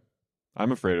to lie.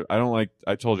 I'm afraid of...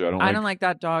 I told you, I don't like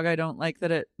that dog. I don't like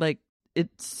that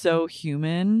it's so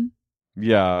human.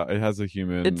 Yeah, it has a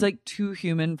human... It's, like, too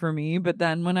human for me. But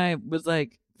then when I was,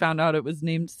 like, found out it was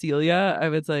named Celia, I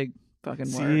was like...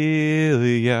 Fucking work.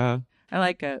 Celia. I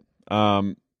like it.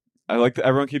 I like that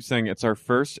everyone keeps saying it's our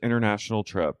first international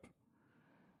trip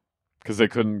because they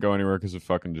couldn't go anywhere because of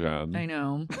fucking Jen. I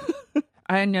know.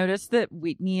 I noticed that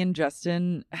Whitney and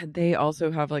Justin, they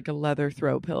also have like a leather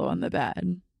throw pillow on the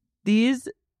bed. These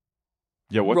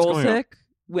what's going on?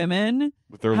 Women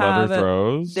with their leather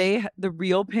throws. The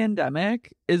real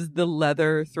pandemic is the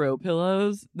leather throw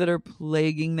pillows that are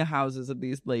plaguing the houses of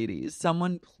these ladies.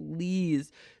 Someone please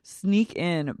sneak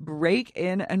in, break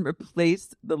in, and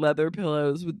replace the leather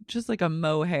pillows with just like a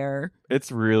mohair. It's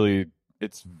very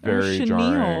chenille,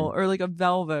 jarring. Or like a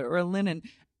velvet or a linen.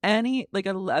 Any like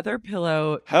a leather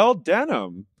pillow. Hell,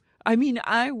 denim. I mean,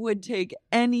 I would take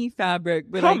any fabric,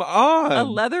 but come on, a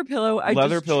leather pillow.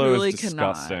 Leather pillow truly is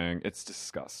disgusting. Cannot. It's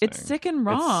disgusting. It's sick and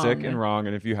wrong. It's sick and wrong.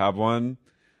 And if you have one,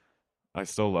 I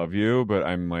still love you, but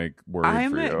I'm like worried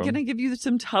for you. I'm gonna give you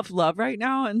some tough love right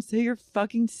now and say you're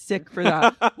fucking sick for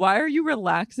that. Why are you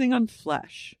relaxing on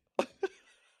flesh?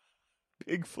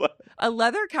 Pig flesh. A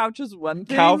leather couch is one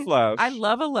thing. Cow flesh. I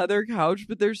love a leather couch,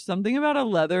 but there's something about a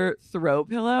leather throw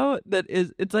pillow that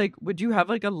is, it's like, would you have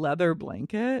like a leather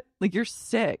blanket? Like, you're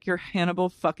sick. You're Hannibal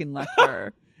fucking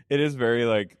Lecter. It is very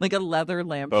like a leather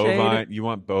lampshade. Bovine. You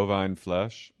want bovine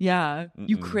flesh? Yeah.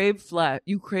 You crave flesh.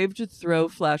 You crave to throw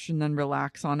flesh and then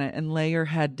relax on it and lay your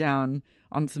head down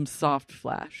on some soft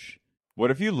flesh.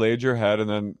 What if you laid your head and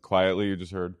then quietly you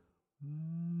just heard...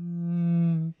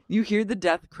 You hear the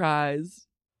death cries.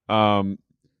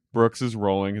 Brooks is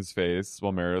rolling his face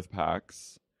while Meredith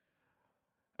packs.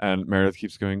 And Meredith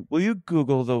keeps going, will you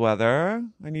Google the weather?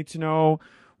 I need to know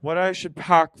what I should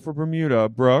pack for Bermuda,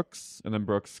 Brooks. And then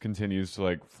Brooks continues to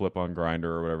like flip on Grindr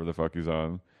or whatever the fuck he's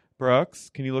on. Brooks,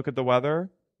 can you look at the weather?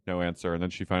 No answer. And then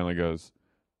she finally goes,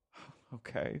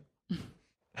 okay.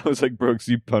 I was like, Brooks,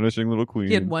 you punishing little queen.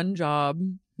 He had one job.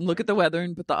 Look at the weather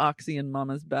and put the oxy in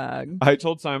Mama's bag. I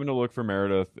told Simon to look for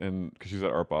Meredith because she's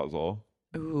at Art Basel.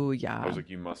 Ooh, yeah. I was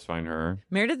like, you must find her.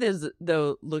 Meredith is,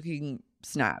 though, looking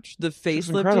snatched. The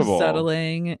facelift is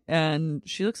settling, and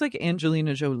she looks like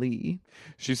Angelina Jolie.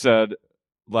 She said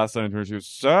last night to her, she was,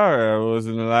 sorry, I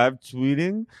wasn't live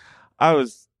tweeting. I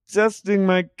was testing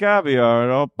my caviar at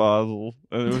Art Basel.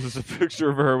 And it was just a picture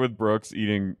of her with Brooks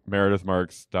eating Meredith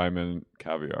Marks diamond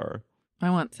caviar. I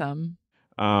want some.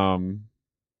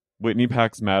 Whitney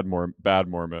packs Bad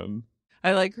Mormon.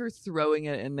 I like her throwing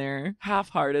it in there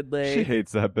half-heartedly. She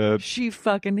hates that bitch. She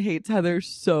fucking hates Heather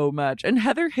so much. And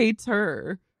Heather hates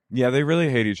her. Yeah, they really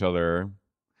hate each other.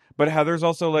 But Heather's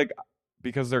also like,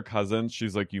 because they're cousins,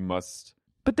 she's like, you must...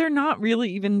 But they're not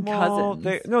really even cousins.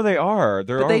 They are.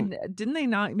 Didn't they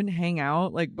not even hang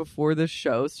out like before the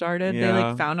show started? Yeah. They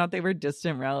like found out they were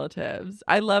distant relatives.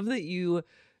 I love that you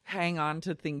hang on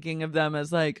to thinking of them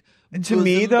as like... To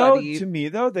me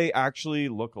though, they actually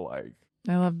look alike.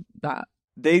 I love that.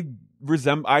 They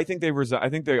resemble. I think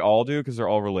they all do because they're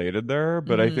all related there.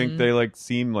 But I think they like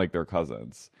seem like they're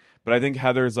cousins. But I think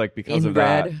Heather's like because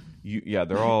Inbred. of that.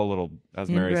 They're all a little, as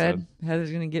Mary said.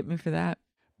 Heather's gonna get me for that.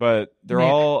 But they're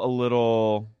all a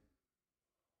little.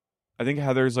 I think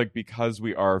Heather's like, because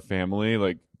we are family.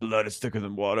 Like, blood is thicker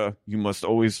than water. You must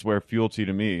always swear fealty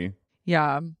to me.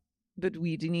 Yeah, but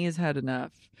Weedini has had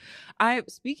enough.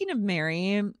 Speaking of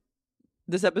Mary,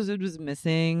 this episode was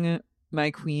missing my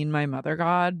queen, my mother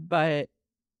god, but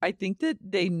I think that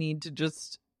they need to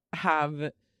just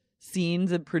have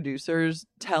scenes of producers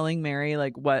telling Mary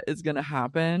like what is going to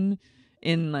happen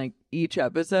in like each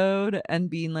episode and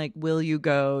being like, will you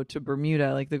go to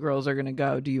Bermuda? Like, the girls are going to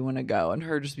go. Do you want to go? And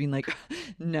her just being like,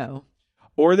 no.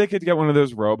 Or they could get one of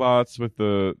those robots with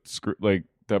the like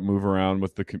that move around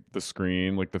with the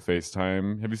screen, like the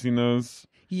FaceTime. Have you seen those?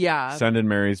 Yeah. Send in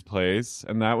Mary's place,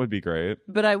 and that would be great.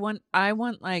 But I want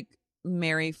like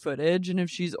Mary footage, and if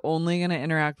she's only going to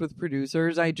interact with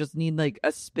producers, I just need like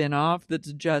a spin-off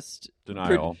that's just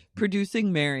denial.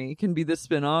 Producing Mary can be the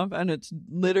spin-off, and it's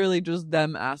literally just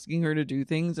them asking her to do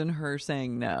things and her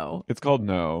saying no. It's called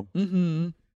No. Mm-hmm.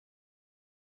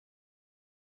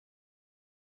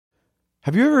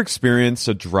 Have you ever experienced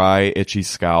a dry, itchy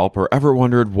scalp or ever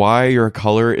wondered why your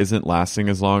color isn't lasting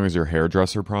as long as your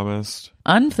hairdresser promised?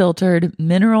 Unfiltered,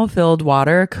 mineral-filled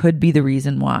water could be the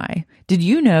reason why. Did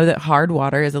you know that hard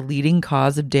water is a leading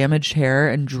cause of damaged hair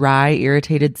and dry,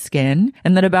 irritated skin?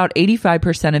 And that about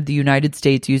 85% of the United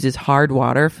States uses hard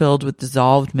water filled with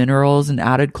dissolved minerals and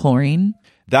added chlorine?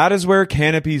 That is where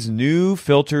Canopy's new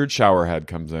filtered shower head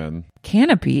comes in.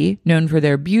 Canopy, known for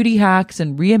their beauty hacks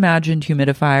and reimagined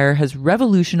humidifier, has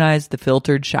revolutionized the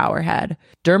filtered shower head.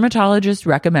 Dermatologists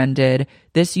recommended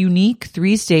this unique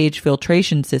 3-stage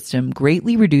filtration system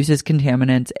greatly reduces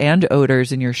contaminants and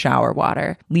odors in your shower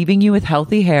water, leaving you with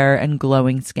healthy hair and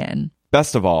glowing skin.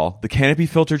 Best of all, the Canopy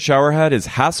filtered shower head is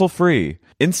hassle-free.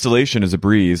 Installation is a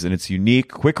breeze, and its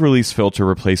unique quick-release filter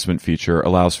replacement feature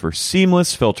allows for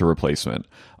seamless filter replacement,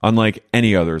 unlike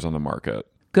any others on the market.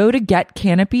 Go to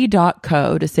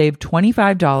getcanopy.co to save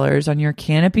 $25 on your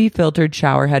Canopy filtered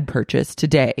showerhead purchase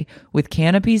today with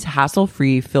Canopy's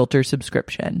hassle-free filter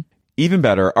subscription. Even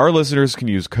better, our listeners can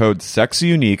use code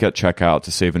SEXYUNIQUE at checkout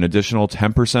to save an additional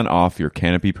 10% off your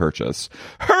Canopy purchase.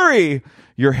 Hurry!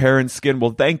 Your hair and skin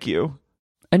will thank you.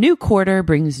 A new quarter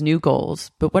brings new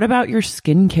goals, but what about your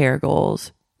skincare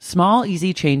goals? Small,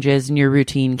 easy changes in your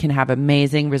routine can have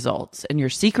amazing results, and your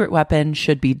secret weapon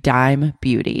should be Dime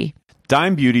Beauty.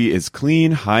 Dime Beauty is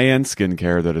clean, high-end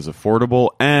skincare that is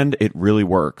affordable, and it really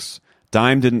works.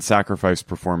 Dime didn't sacrifice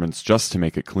performance just to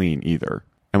make it clean either.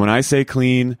 And when I say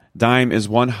clean, Dime is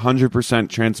 100%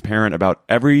 transparent about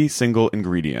every single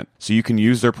ingredient, so you can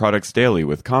use their products daily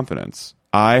with confidence.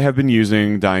 I have been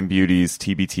using Dime Beauty's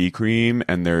TBT cream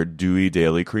and their Dewy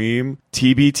Daily Cream.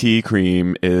 TBT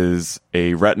cream is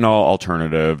a retinol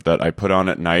alternative that I put on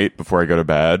at night before I go to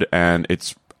bed, and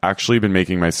it's actually been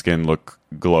making my skin look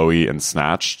glowy and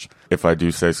snatched, if I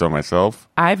do say so myself.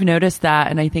 I've noticed that,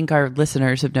 and I think our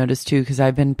listeners have noticed too, because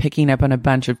I've been picking up on a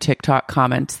bunch of TikTok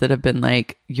comments that have been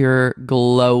like, you're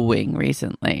glowing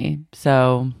recently.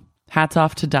 So hats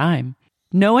off to Dime.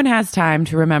 No one has time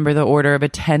to remember the order of a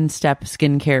 10-step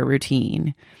skincare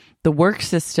routine. The work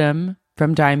system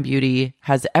from Dime Beauty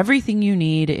has everything you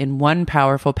need in one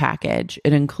powerful package.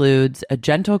 It includes a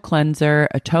gentle cleanser,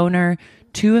 a toner,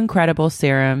 2 incredible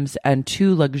serums, and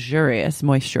 2 luxurious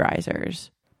moisturizers.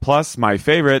 Plus, my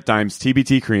favorite, Dime's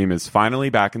TBT cream, is finally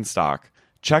back in stock.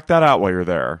 Check that out while you're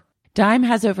there. Dime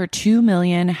has over 2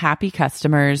 million happy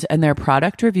customers, and their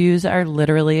product reviews are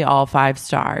literally all 5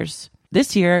 stars.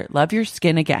 This year, love your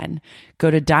skin again. Go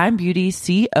to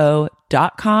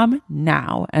dimebeautyco.com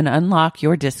now and unlock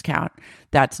your discount.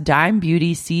 That's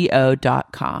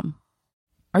dimebeautyco.com.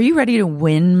 Are you ready to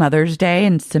win Mother's Day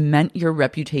and cement your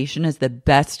reputation as the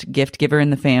best gift giver in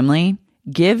the family?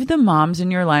 Give the moms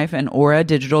in your life an Aura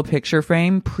digital picture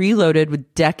frame preloaded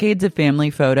with decades of family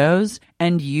photos,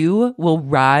 and you will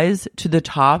rise to the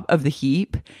top of the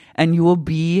heap, and you will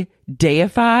be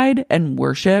deified and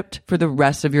worshipped for the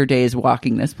rest of your days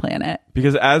walking this planet.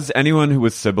 Because as anyone who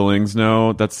with siblings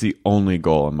know, that's the only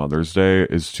goal on Mother's Day,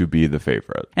 is to be the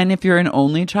favorite. And if you're an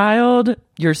only child,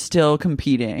 you're still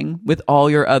competing with all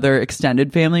your other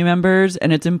extended family members,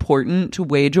 and it's important to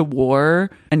wage a war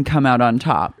and come out on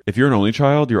top. If you're an only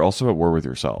child, you're also at war with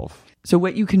yourself. So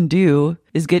what you can do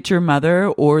is get your mother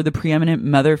or the preeminent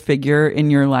mother figure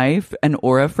in your life an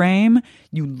Aura frame.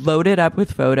 You load it up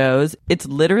with photos. It's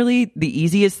literally the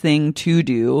easiest thing to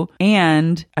do.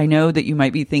 And I know that you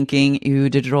might be thinking, ew,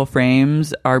 digital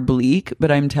frames are bleak,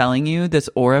 but I'm telling you,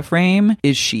 this Aura frame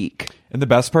is chic. And the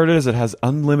best part is it has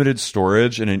unlimited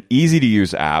storage and an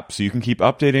easy-to-use app, so you can keep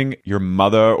updating your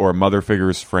mother or mother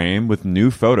figure's frame with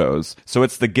new photos. So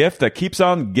it's the gift that keeps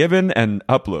on giving and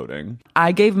uploading.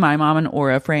 I gave my mom an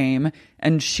Aura frame,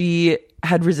 and she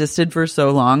had resisted for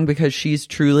so long because she's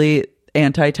truly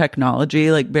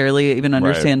anti-technology, like barely even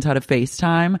understands how to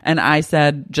FaceTime. And I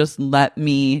said, just let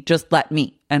me.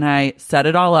 And I set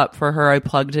it all up for her. I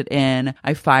plugged it in.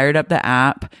 I fired up the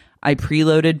app. I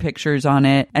preloaded pictures on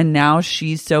it, and now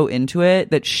she's so into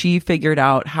it that she figured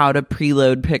out how to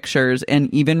preload pictures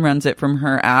and even runs it from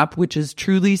her app, which is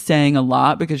truly saying a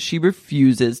lot because she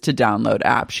refuses to download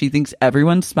apps. She thinks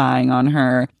everyone's spying on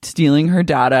her, stealing her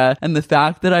data, and the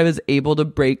fact that I was able to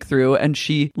break through and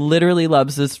she literally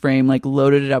loves this frame, like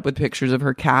loaded it up with pictures of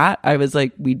her cat. I was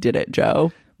like, we did it,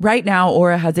 Joe. Right now,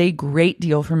 Aura has a great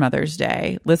deal for Mother's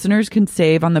Day. Listeners can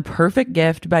save on the perfect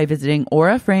gift by visiting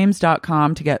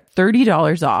auraframes.com to get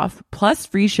 $30 off, plus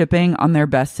free shipping on their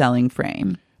best-selling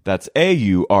frame. That's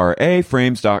AURA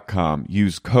frames.com.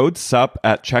 Use code SUP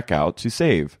at checkout to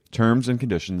save. Terms and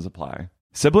conditions apply.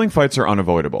 Sibling fights are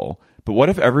unavoidable, but what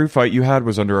if every fight you had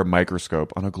was under a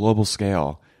microscope on a global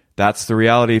scale? That's the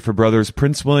reality for brothers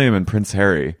Prince William and Prince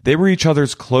Harry. They were each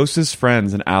other's closest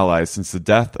friends and allies since the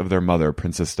death of their mother,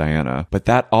 Princess Diana. But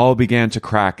that all began to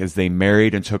crack as they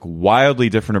married and took wildly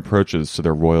different approaches to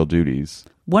their royal duties.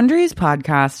 Wondery's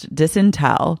podcast,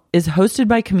 Disintel, is hosted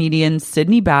by comedians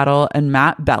Sydney Battle and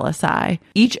Matt Belisai.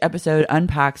 Each episode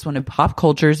unpacks one of pop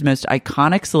culture's most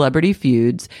iconic celebrity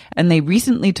feuds, and they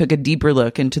recently took a deeper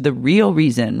look into the real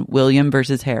reason William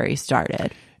versus Harry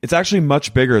started. It's actually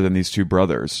much bigger than these two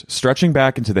brothers, stretching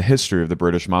back into the history of the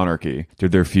British monarchy.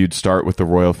 Did their feud start with the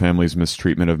royal family's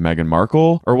mistreatment of Meghan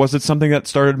Markle, or was it something that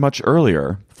started much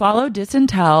earlier? Follow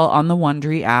Disintel on the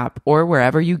Wondery app or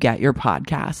wherever you get your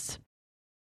podcasts.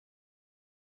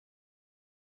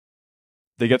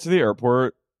 They get to the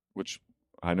airport, which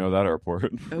I know that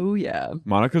airport. Oh, yeah.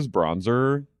 Monica's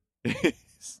bronzer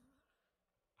is...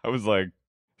 I was like,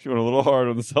 she went a little hard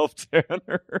on the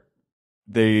self-tanner.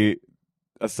 They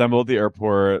assembled at the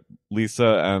airport.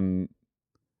 Lisa and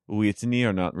Whitney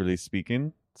are not really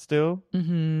speaking still.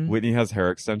 Mm-hmm. Whitney has hair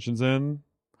extensions in.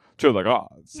 To like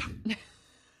odds.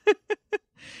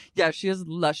 Yeah, she has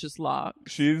luscious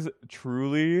locks. She's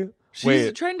truly...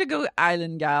 She's trying to go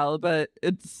island gal, but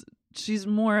she's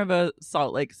more of a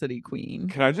Salt Lake City queen.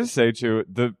 Can I just say, too,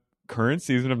 the current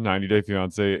season of 90 Day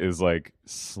Fiancé is, like,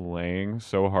 slaying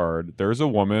so hard. There's a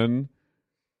woman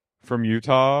from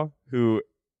Utah who...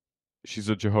 She's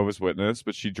a Jehovah's Witness,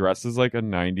 but she dresses like a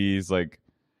 90s, like,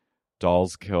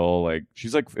 dolls kill. Like,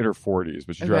 she's like in her 40s,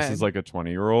 but she dresses like a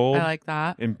 20-year-old. I like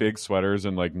that. In big sweaters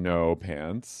and like no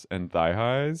pants and thigh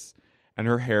highs. And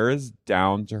her hair is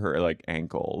down to her like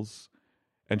ankles.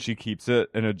 and she keeps it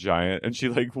in a giant, and she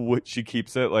like she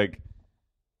keeps it like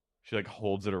she like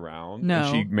holds it around. No.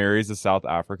 And she marries a South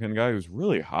African guy who's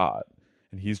really hot,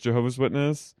 and he's Jehovah's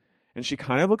Witness, and she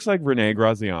kind of looks like Renee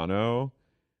Graziano,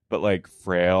 but like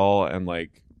frail and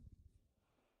like.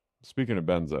 Speaking of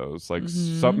benzos, like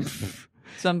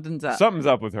something's up. Something's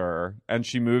up with her, and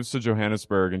she moves to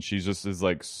Johannesburg, and she just is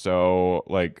like so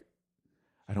like,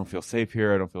 I don't feel safe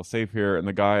here. I don't feel safe here, and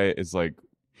the guy is like,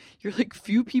 you're like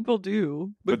few people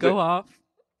do, but go off.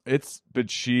 She's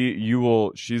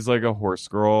like a horse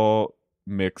girl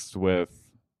mixed with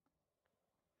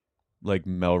like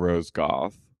Melrose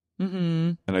goth.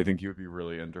 Mm-hmm. And I think you would be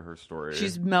really into her story.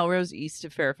 She's Melrose East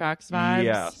of Fairfax vibes.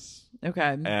 Yes.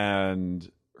 Okay. And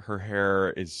her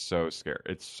hair is so scary.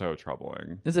 It's so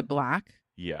troubling. Is it black?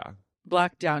 Yeah.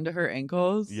 Black down to her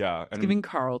ankles? Yeah. It's giving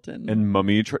Carlton. And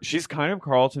Mummy, she's kind of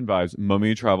Carlton vibes.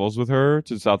 Mummy travels with her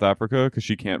to South Africa because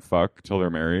she can't fuck till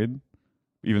they're married,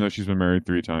 even though she's been married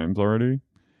 3 times already.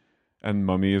 And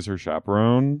Mummy is her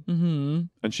chaperone. Mm-hmm.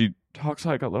 And she talks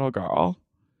like a little girl.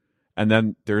 And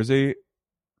then there is the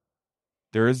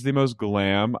most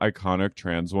glam, iconic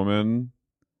trans woman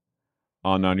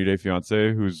on 90 Day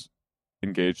Fiancé who's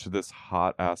engaged to this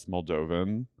hot ass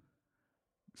Moldovan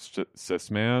cis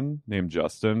man named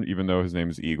Justin, even though his name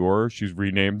is Igor. She's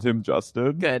renamed him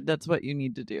Justin. Good. That's what you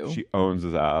need to do. She owns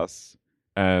his ass.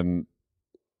 And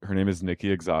her name is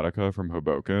Nikki Exotica from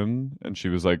Hoboken. And she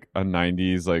was like a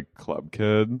 90s like club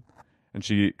kid. And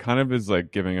she kind of is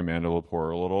like giving Amanda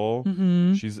Lepore a little.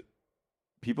 Mm-hmm.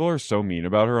 People are so mean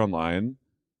about her online.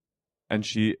 And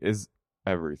she is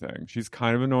everything. She's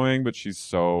kind of annoying, but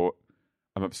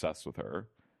I'm obsessed with her.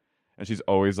 And she's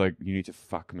always like, you need to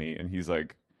fuck me. And he's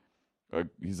like,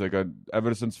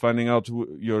 ever since finding out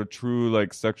your true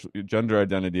like sexual gender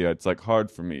identity, it's like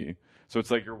hard for me. So it's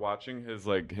like you're watching his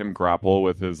like him grapple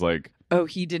with his like. Oh,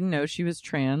 he didn't know she was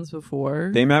trans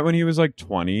before. They met when he was like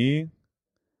 20,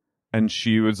 and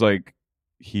she was like,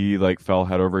 he like fell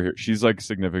head over here. She's like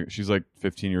significant. She's like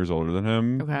 15 years older than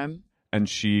him. Okay. And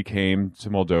she came to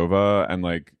Moldova, and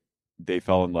like they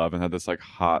fell in love and had this like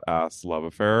hot ass love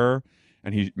affair.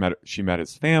 And she met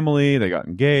his family. They got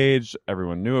engaged.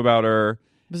 Everyone knew about her.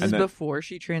 Was this before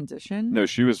she transitioned? No,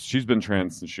 she's been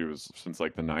trans since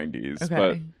like the 90s.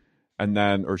 Okay.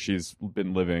 She's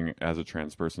been living as a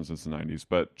trans person since the 90s.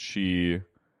 But she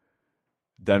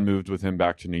then moved with him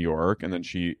back to New York. And then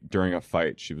during a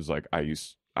fight, she was like,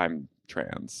 I'm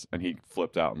trans. And he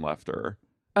flipped out and left her.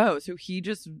 Oh, so he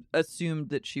just assumed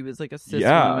that she was like a cis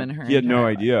woman. He had no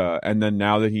idea. And then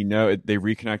now that they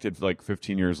reconnected like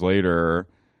 15 years later,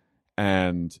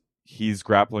 and he's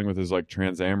grappling with his like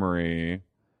trans amory.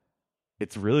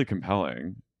 It's really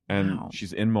compelling. And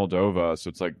she's in Moldova, so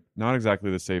it's like not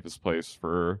exactly the safest place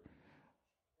for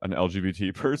an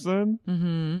LGBT person.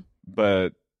 Mm-hmm.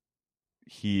 But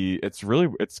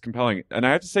it's compelling. And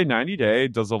I have to say 90 Day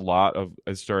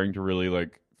is starting to really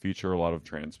like feature a lot of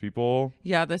trans people.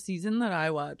 Yeah, the season that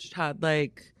I watched had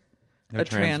like a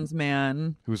trans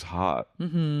man who's hot.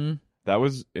 Mm-hmm. That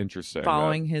was interesting.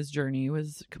 Following his journey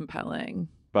was compelling.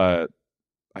 But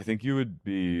I think you would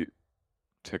be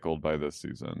tickled by this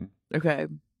season. Okay.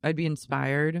 I'd be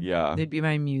inspired. Yeah. They'd be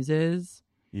my muses.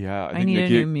 Yeah. I need a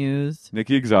new muse.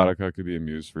 Nikki Exotica could be a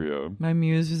muse for you. My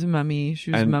muse was a mummy. She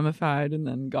was mummified and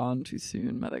then gone too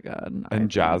soon, mother God.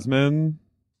 And Jasmine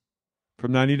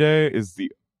from 90 Day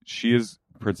she is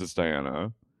Princess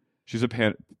Diana. She's a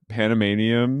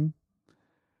Panamanian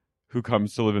who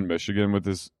comes to live in Michigan with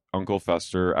this Uncle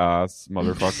Fester ass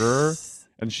motherfucker.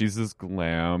 And she's this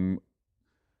glam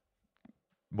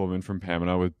woman from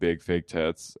Pamela with big fake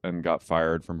tits and got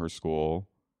fired from her school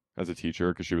as a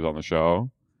teacher because she was on the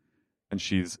show. And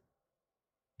she's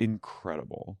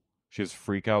incredible. She has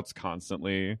freakouts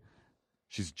constantly.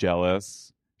 She's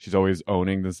jealous. She's always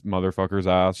owning this motherfucker's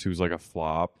ass who's like a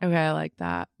flop. Okay, I like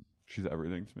that. She's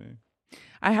everything to me.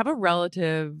 I have a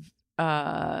relative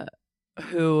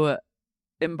who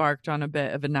embarked on a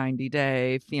bit of a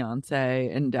 90-day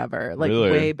fiance endeavor, like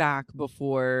really? Way back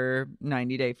before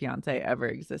 90 Day Fiance ever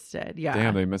existed. Yeah.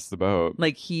 Damn, they missed the boat.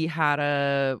 Like he had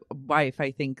a wife,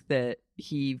 I think, that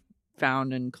he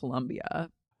found in Colombia.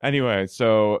 Anyway,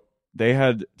 so they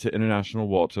had to international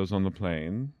waters on the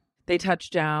plane. They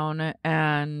touched down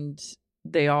and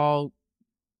they all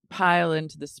pile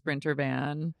into the Sprinter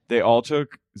van. They all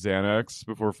took Xanax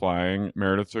before flying.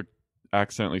 Meredith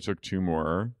accidentally took 2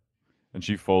 more. And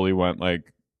she fully went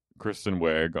like Kristen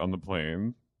Wiig on the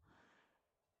plane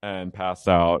and passed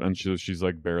out. And she's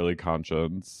like barely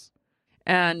conscious.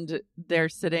 And they're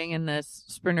sitting in this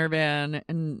Sprinter van.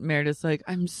 And Meredith's like,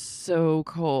 I'm so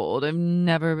cold. I've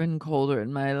never been colder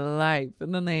in my life.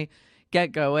 And then they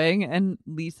get going. And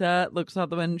Lisa looks out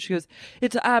the window and she goes,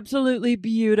 "It's absolutely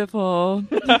beautiful."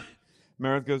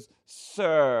 Meredith goes,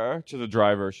 "Sir," to the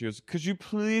driver. She goes, "Could you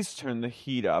please turn the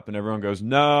heat up?" And everyone goes,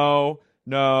 No,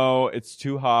 it's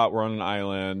too hot. We're on an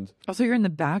island. Also, you're in the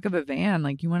back of a van.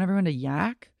 Like, you want everyone to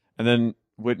yak? And then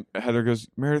Heather goes,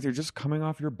 "Meredith, you're just coming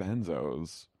off your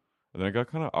benzos." And then it got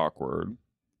kind of awkward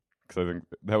because I think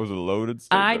that was a loaded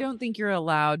statement. I don't think you're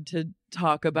allowed to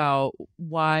talk about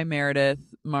why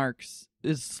Meredith Marks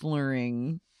is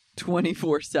slurring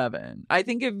 24/7. I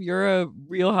think if you're a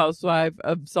Real Housewife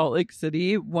of Salt Lake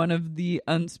City, one of the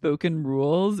unspoken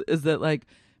rules is that like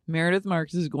Meredith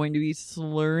Marks is going to be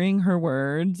slurring her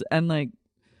words and like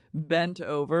bent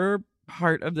over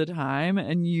part of the time,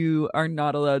 and you are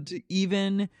not allowed to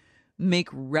even make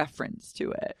reference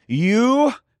to it.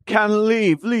 You can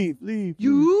leave.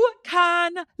 You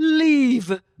can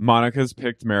leave. Monica's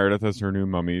picked Meredith as her new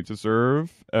mummy to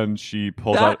serve, and she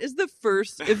pulls out. That is the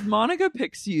first. If Monica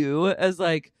picks you as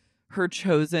like her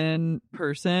chosen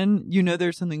person, you know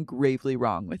there's something gravely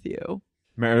wrong with you.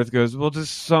 Meredith goes, "Well, does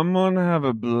someone have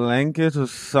a blanket or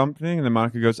something?" And then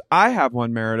Monica goes, "I have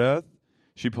one, Meredith."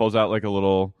 She pulls out like a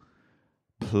little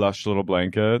plush little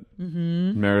blanket.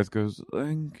 Mm-hmm. Meredith goes,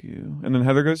 "Thank you." And then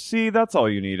Heather goes, "See, that's all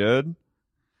you needed."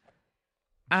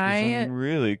 I'm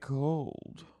really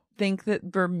cold. Think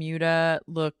that Bermuda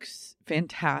looks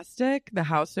fantastic. The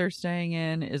house they're staying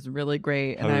in is really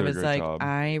great. And I was like, job.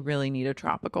 I really need a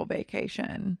tropical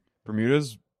vacation.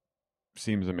 Bermuda's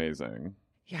seems amazing.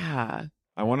 Yeah.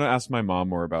 I want to ask my mom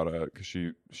more about it because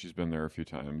she's been there a few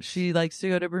times. She likes to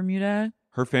go to Bermuda.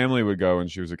 Her family would go when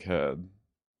she was a kid.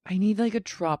 I need like a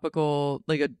tropical,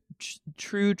 like a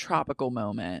true tropical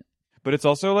moment. But it's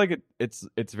also like it's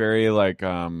very like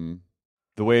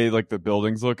the way like the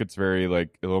buildings look, it's very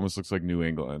like it almost looks like New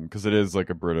England because it is like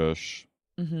a British.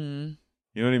 Mm-hmm.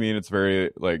 You know what I mean? It's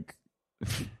very like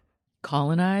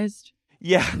colonized.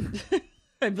 Yeah.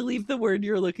 I believe the word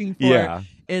you're looking for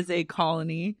is a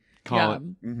colony.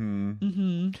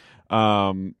 Mm-hmm.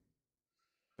 Mm-hmm.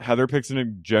 Heather picks a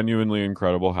genuinely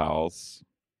incredible house.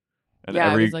 And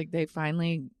it was like they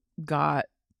finally got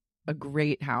a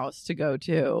great house to go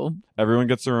to. Everyone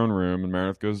gets their own room, and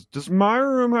Meredith goes, "Does my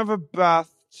room have a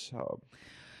bathtub?"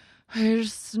 I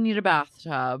just need a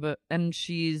bathtub. And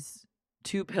she's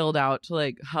too pilled out to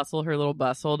like hustle her little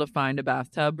bustle to find a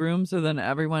bathtub room. So then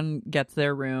everyone gets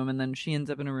their room, and then she ends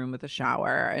up in a room with a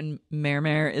shower. And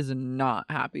Mare is not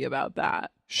happy about that.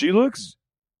 She looks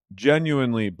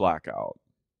genuinely blackout.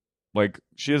 Like,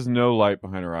 she has no light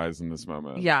behind her eyes in this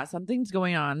moment. Yeah, something's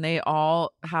going on. They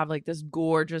all have, like, this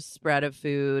gorgeous spread of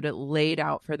food laid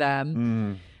out for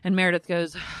them. And Meredith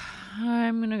goes,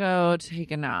 "I'm going to go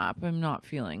take a nap. I'm not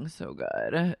feeling so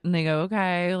good." And they go,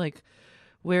 "Okay, like,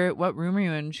 what room are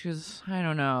you in?" She goes, "I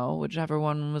don't know. Whichever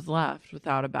one was left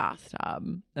without a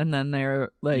bathtub." And then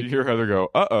they're like... You hear Heather go,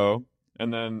 "Uh-oh."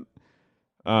 And then...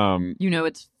 you know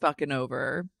it's fucking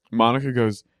over. Monica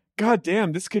goes, "God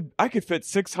damn, I could fit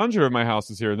 600 of my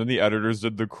houses here." And then the editors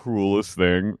did the cruelest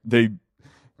thing. They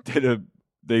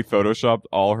photoshopped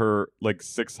all her, like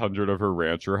 600 of her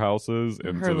rancher houses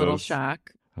into her little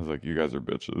shack. I was like, you guys are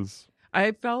bitches.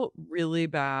 I felt really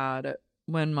bad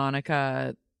when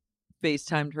Monica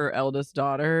FaceTimed her eldest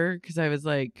daughter because I was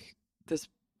like, this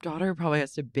daughter probably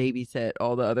has to babysit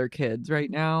all the other kids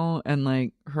right now. And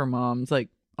like her mom's like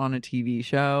on a TV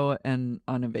show and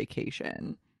on a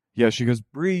vacation. Yeah, she goes,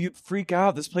 "Bree, you'd freak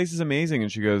out. This place is amazing." And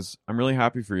she goes, "I'm really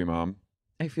happy for you, Mom."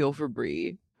 I feel for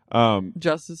Bree.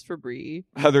 Justice for Bree.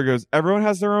 Heather goes, "Everyone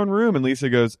has their own room." And Lisa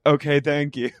goes, "Okay,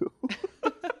 thank you."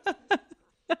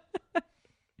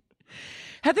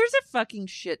 Heather's a fucking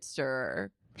shit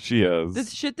stirrer. She is. The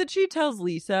shit that she tells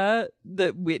Lisa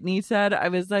that Whitney said, I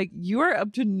was like, you are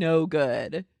up to no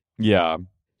good. Yeah.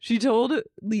 She told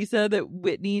Lisa that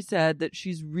Whitney said that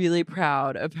she's really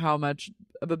proud of how much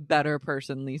of a better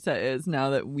person Lisa is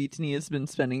now that Whitney has been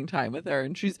spending time with her.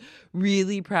 And she's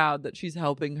really proud that she's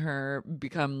helping her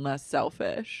become less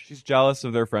selfish. She's jealous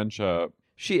of their friendship.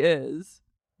 She is.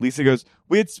 Lisa goes,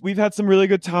 we've had some really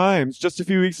good times. Just a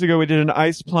few weeks ago, we did an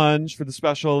ice plunge for the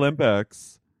Special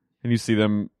Olympics. And you see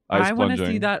them ice plunging. I want to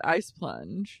see that ice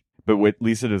plunge. But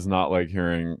Lisa does not like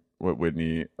hearing what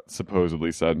Whitney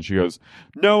supposedly said. And she goes,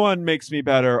 "No one makes me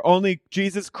better. Only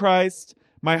Jesus Christ,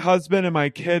 my husband, and my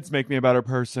kids make me a better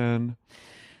person.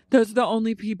 Those are the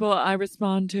only people I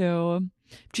respond to.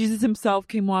 If Jesus himself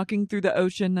came walking through the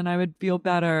ocean, then I would feel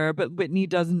better. But Whitney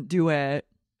doesn't do it."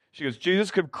 She goes, "Jesus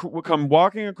could come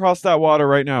walking across that water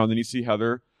right now." And then you see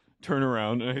Heather turn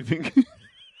around. And I think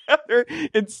Heather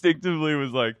instinctively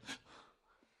was like,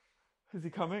 "Is he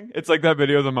coming?" It's like that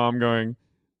video of the mom going,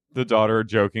 the daughter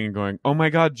joking and going, "Oh my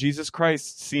God, Jesus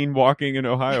Christ, seen walking in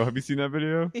Ohio. Have you seen that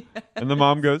video?" Yes. And the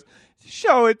mom goes,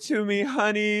 "Show it to me,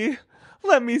 honey.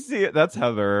 Let me see it." That's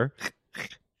Heather.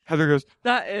 Heather goes,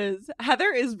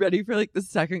 Heather is ready for like the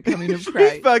second coming of she's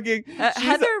Christ. fucking,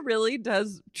 Heather really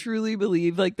does truly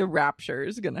believe like the rapture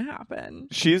is gonna happen.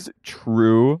 she's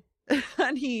true.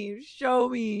 Honey, show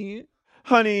me.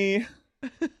 Honey,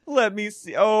 let me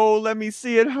see. Oh, let me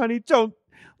see it, honey. Don't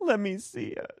let me see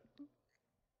it.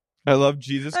 I love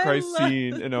Jesus Christ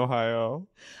seen in Ohio.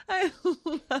 I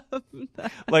love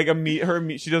that. Like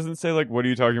she doesn't say like, "What are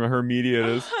you talking about?" Her immediate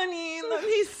is, Honey, let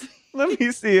me see. "Let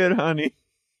me see it, honey."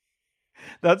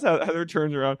 That's how Heather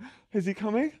turns around. Is he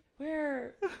coming?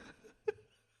 Where?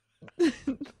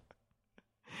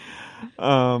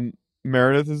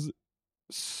 Meredith is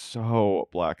so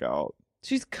blackout.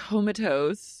 She's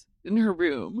comatose in her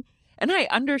room. And I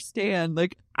understand,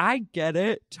 like, I get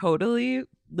it totally.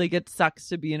 Like, it sucks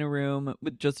to be in a room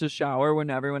with just a shower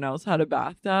when everyone else had a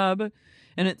bathtub.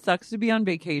 And it sucks to be on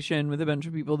vacation with a bunch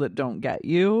of people that don't get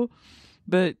you.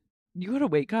 But you gotta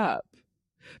wake up.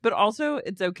 But also,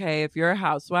 it's okay if you're a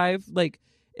housewife. Like,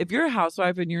 if you're a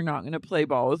housewife and you're not going to play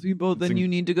ball with people, then you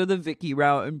need to go the Vicky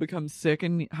route and become sick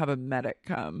and have a medic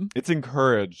come. It's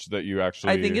encouraged that you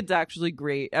actually... I think it's actually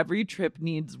great. Every trip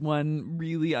needs one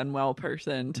really unwell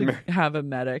person to have a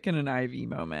medic and an IV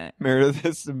moment. Meredith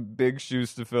has some big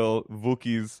shoes to fill.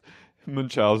 Wookie's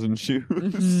Munchausen shoes.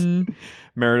 Mm-hmm.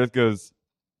 Meredith goes,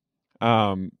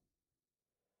 Meredith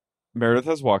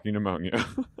has walking pneumonia.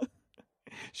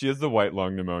 She has the white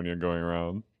lung pneumonia going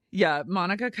around. Yeah,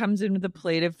 Monica comes in with a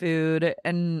plate of food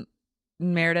and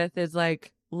Meredith is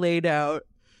like laid out.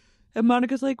 And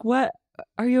Monica's like, "What?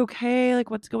 Are you okay? Like,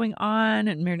 what's going on?"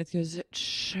 And Meredith goes, "It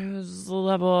shows the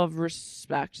level of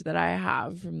respect that I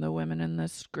have from the women in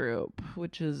this group,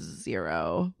 which is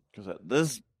 0. Because at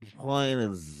this point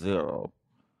is 0.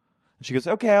 She goes,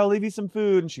 "Okay, I'll leave you some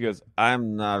food." And she goes,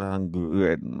 "I'm not hungry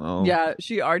right now." Yeah,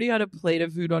 she already had a plate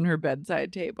of food on her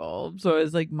bedside table. So I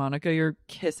was like, Monica, your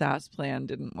kiss-ass plan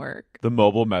didn't work. The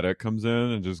mobile medic comes in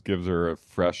and just gives her a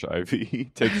fresh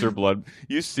IV, takes her blood.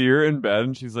 You see her in bed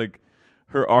and she's like,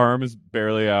 her arm is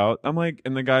barely out. I'm like,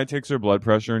 and the guy takes her blood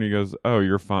pressure and he goes, "Oh,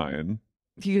 you're fine."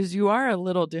 He goes, "You are a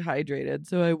little dehydrated,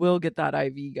 so I will get that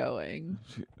IV going."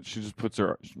 She just puts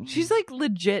her... She's like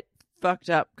legit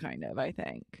fucked up, kind of, I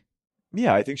think.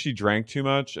 Yeah, I think she drank too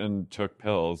much and took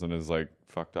pills and is like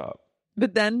fucked up.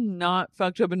 But then not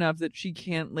fucked up enough that she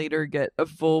can't later get a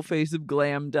full face of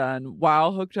glam done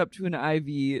while hooked up to an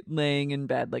IV laying in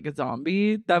bed like a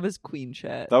zombie. That was queen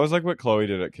shit. That was like what Chloe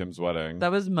did at Kim's wedding.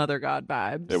 That was Mother God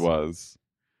vibes. It was.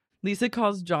 Lisa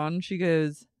calls John. She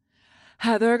goes,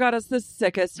 "Heather got us the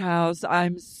sickest house.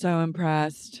 I'm so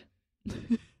impressed."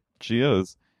 She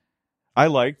is. I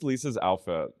liked Lisa's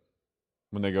outfit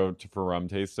when they go for rum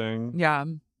tasting. Yeah.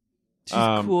 She's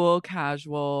cool,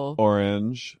 casual.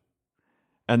 Orange.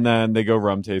 And then they go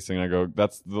rum tasting. I go,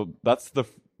 that's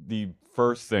the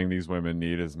first thing these women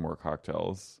need is more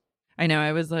cocktails. I know.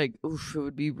 I was like, oof, it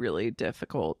would be really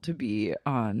difficult to be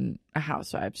on a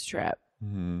housewives trip.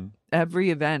 Mm-hmm.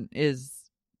 Every event is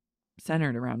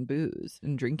centered around booze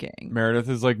and drinking. Meredith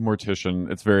is like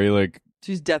Mortician. It's very like...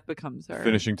 She's death becomes her.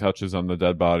 Finishing touches on the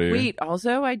dead body. Wait,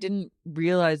 also, I didn't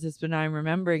realize this, but I'm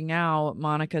remembering now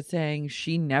Monica saying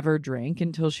she never drank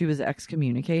until she was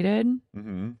excommunicated.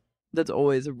 Mm-hmm. That's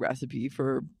always a recipe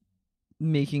for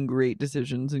making great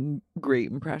decisions and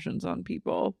great impressions on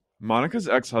people. Monica's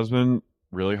ex-husband,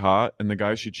 really hot, and the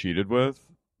guy she cheated with,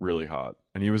 really hot.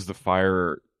 And he was the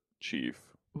fire chief.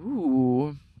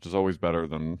 Ooh. Which is always better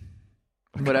than...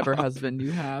 whatever husband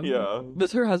you have. Yeah.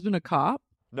 Was her husband a cop?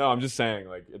 No, I'm just saying,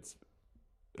 like, it's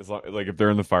like if they're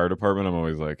in the fire department, I'm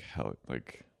always like, hell,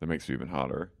 like that makes you even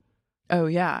hotter. Oh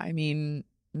yeah, I mean,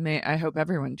 I hope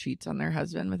everyone cheats on their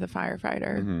husband with a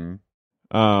firefighter.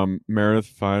 Mm-hmm. Meredith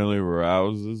finally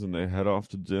rouses and they head off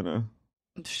to dinner.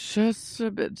 Just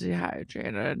a bit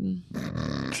dehydrated.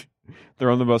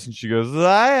 They're on the bus and she goes,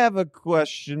 "I have a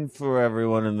question for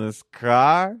everyone in this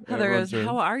car." Heather goes,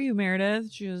 "How are you,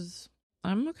 Meredith?" She goes,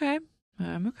 I'm okay.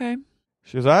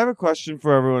 She goes, "I have a question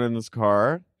for everyone in this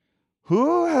car.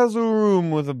 Who has a room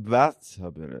with a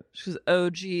bathtub in it?" She goes, "Oh,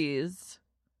 geez."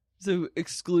 So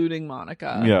excluding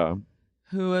Monica. Yeah.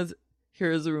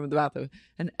 Here's a room with a bathtub.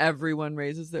 And everyone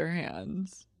raises their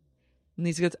hands. And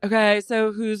Lisa goes, "Okay,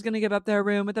 so who's going to give up their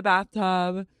room with a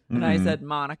bathtub?" And I said,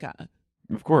 Monica.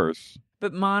 Of course.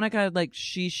 But Monica, like,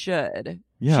 she should.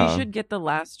 Yeah. She should get the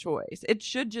last choice. It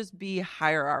should just be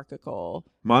hierarchical.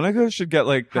 Monica should get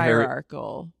like the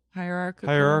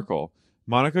Hierarchical.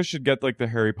 Monica should get like the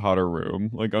Harry Potter room,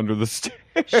 like under the stairs.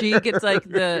 She gets like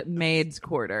the maid's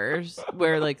quarters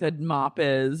where like the mop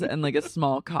is and like a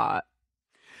small cot.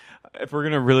 If we're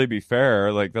gonna really be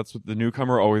fair, like that's what the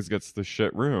newcomer always gets, the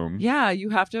shit room. Yeah, you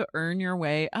have to earn your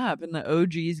way up, and the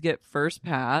OGs get first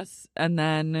pass, and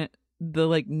then the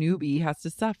like newbie has to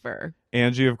suffer.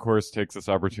 Angie, of course, takes this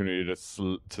opportunity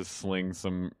to sling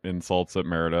some insults at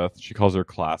Meredith. She calls her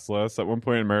classless at one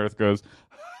point, and Meredith goes,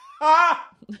 "Ha!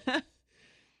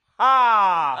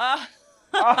 Ha!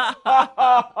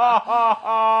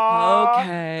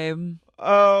 Okay.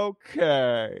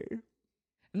 Okay."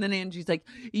 And then Angie's like,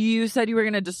 you said you were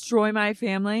going to destroy my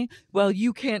family? Well,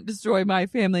 you can't destroy my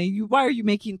family. Why are you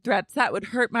making threats? That would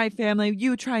hurt my family.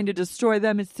 You trying to destroy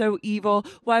them is so evil.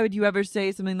 Why would you ever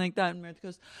say something like that? And Meredith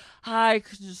goes, I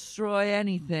could destroy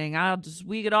anything.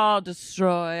 We could all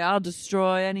destroy. I'll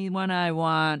destroy anyone I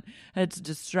want. It's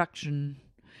destruction.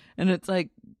 And it's like,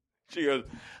 she goes,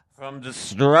 from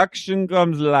destruction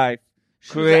comes life.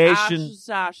 Creation.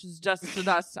 Ashes, dust to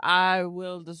dust. I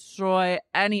will destroy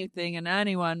anything and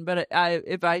anyone, but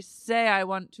if I say I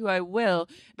want to, I will.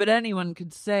 But anyone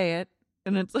could say it.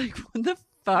 And it's like, what the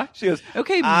fuck? She goes,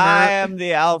 okay, I am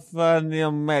the Alpha and the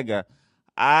Omega.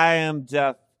 I am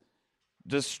death,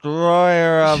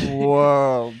 destroyer of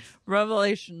worlds.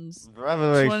 Revelations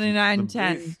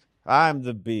 29:10. I'm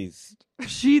the beast.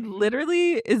 She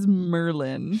literally is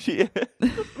Merlin. She is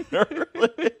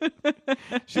Merlin.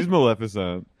 She's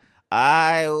Maleficent.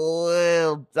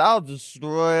 I'll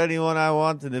destroy anyone I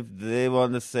want, and if they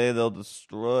want to say they'll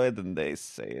destroy, then they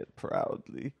say it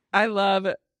proudly. I love,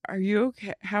 are you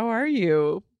okay? How are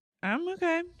you? I'm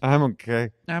okay. I'm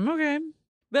okay. I'm okay.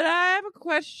 But I have a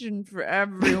question for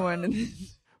everyone.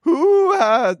 Who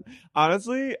has...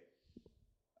 Honestly...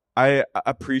 I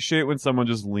appreciate when someone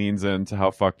just leans into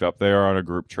how fucked up they are on a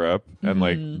group trip and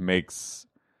like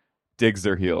digs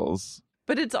their heels.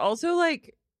 But it's also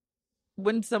like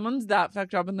when someone's that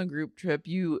fucked up on the group trip,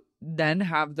 you then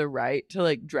have the right to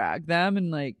like drag them and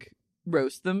like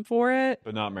roast them for it.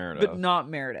 But not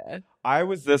Meredith. I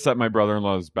was this at my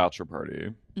brother-in-law's bachelor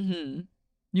party. Mm-hmm.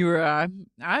 You were, I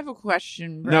have a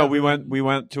question. Bro. No, we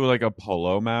went to like a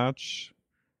polo match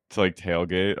to like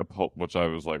tailgate, which I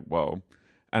was like, whoa.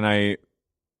 And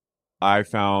I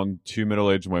found two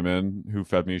middle-aged women who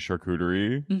fed me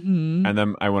charcuterie. Mm-hmm. And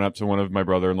then I went up to one of my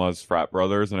brother-in-law's frat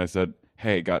brothers and I said,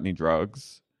 hey, got any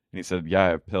drugs? And he said, yeah, I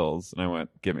have pills. And I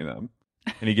went, give me them.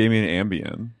 And he gave me an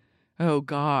Ambien. Oh,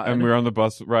 God. And we were on the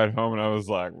bus ride home and I was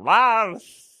like, wow,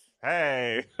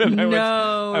 hey. And I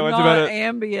went to bed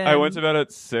Ambien. I went to bed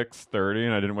at 6:30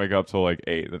 and I didn't wake up till like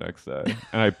 8 the next day.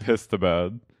 And I pissed the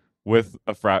bed with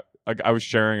a frat. Like I was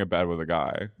sharing a bed with a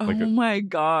guy. Like my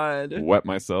God. Wet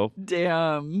myself.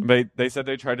 Damn. They said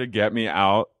they tried to get me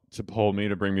out to pull me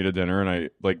to bring me to dinner, and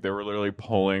they were literally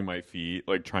pulling my feet,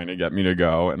 like trying to get me to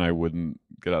go, and I wouldn't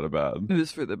get out of bed. It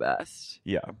was for the best.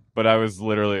 Yeah. But I was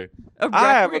literally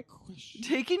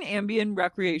taking Ambien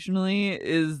recreationally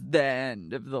is the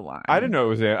end of the line. I didn't know it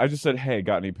was I just said, hey,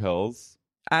 got any pills?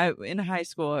 In high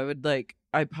school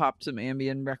I popped some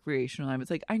Ambien recreational. I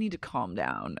was like, I need to calm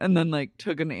down. And then like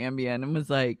took an Ambien and was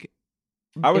like,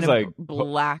 I was like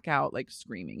blackout, like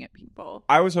screaming at people.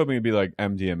 I was hoping it'd be like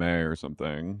MDMA or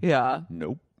something. Yeah.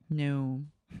 Nope. No.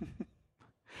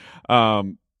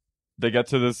 They get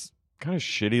to this kind of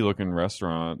shitty looking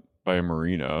restaurant by a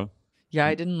marina. Yeah,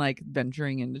 I didn't like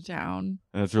venturing into town.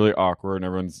 And it's really awkward and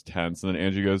everyone's tense. And then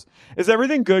Angie goes, is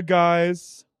everything good,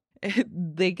 guys?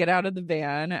 They get out of the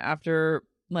van after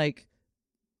like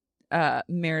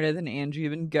Meredith and Angie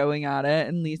have been going at it,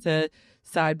 and Lisa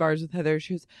sidebars with Heather.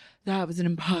 She goes, that was an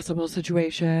impossible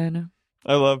situation.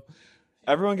 I love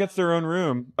everyone gets their own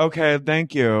room. Okay,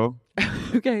 thank you.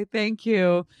 Okay, thank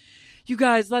you. You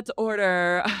guys, let's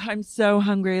order. I'm so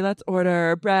hungry. Let's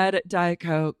order bread, Diet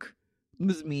Coke. It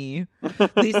was me.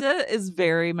 Lisa is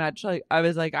very much like, I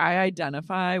was like, I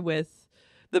identify with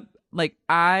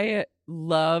I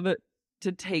love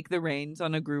to take the reins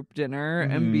on a group dinner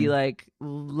and be like,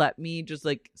 let me just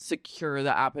like secure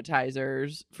the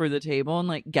appetizers for the table and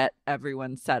like get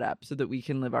everyone set up so that we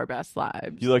can live our best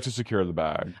lives. You like to secure the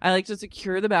bag. I like to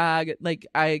secure the bag. Like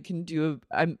I can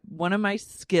one of my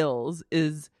skills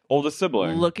is oldest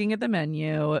sibling, looking at the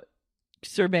menu,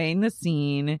 surveying the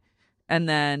scene, and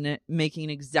then making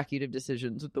executive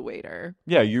decisions with the waiter.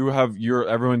 Yeah,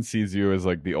 everyone sees you as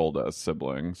like the oldest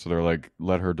sibling, so they're like,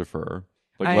 let her defer.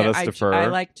 Like, let us defer. I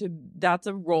like to, that's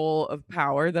a role of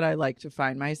power that I like to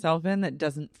find myself in that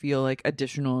doesn't feel like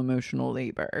additional emotional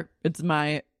labor. It's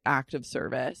my act of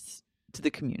service to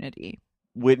the community.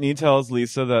 Whitney tells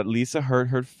Lisa that Lisa hurt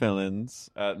her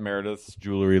feelings at Meredith's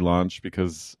jewelry launch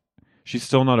because She's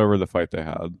still not over the fight they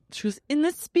had. She was in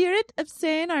the spirit of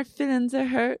saying our feelings are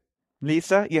hurt.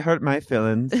 Lisa, you hurt my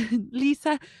feelings.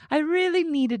 Lisa, I really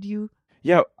needed you.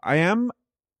 Yeah,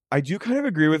 I do kind of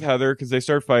agree with Heather because they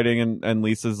start fighting and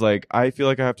Lisa's like, I feel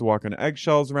like I have to walk on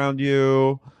eggshells around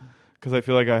you because I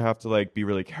feel like I have to like be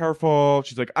really careful.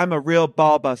 She's like, I'm a real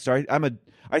ball buster. I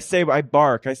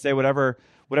bark. I say whatever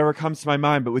comes to my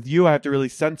mind. But with you, I have to really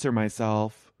censor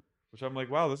myself. Which I'm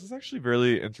like, wow, this is actually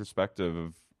really introspective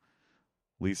of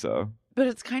Lisa. But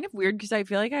it's kind of weird because I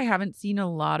feel like I haven't seen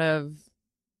a lot of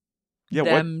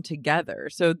them together.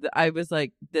 So I was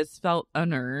like, this felt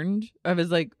unearned. I was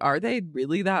like, are they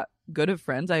really that good of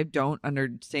friends? I don't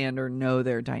understand or know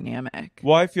their dynamic.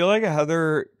 Well, I feel like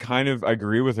Heather I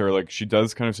agree with her. Like she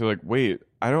does kind of say like, wait,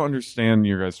 I don't understand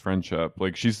your guys' friendship.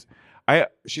 Like she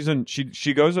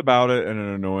goes about it in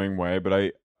an annoying way, but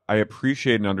I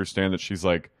appreciate and understand that she's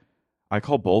like, I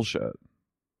call bullshit.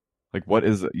 Like, what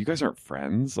is it? You guys aren't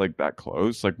friends like that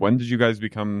close. Like, when did you guys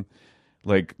become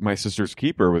like my sister's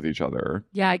keeper with each other?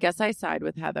 Yeah, I guess I side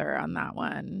with Heather on that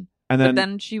one. But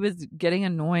then she was getting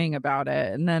annoying about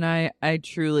it. And then I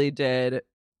truly did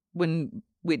when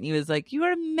Whitney was like, you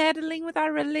are meddling with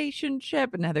our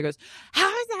relationship. And Heather goes, how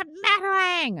is that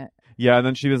meddling? Yeah, and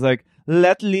then she was like,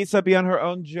 let Lisa be on her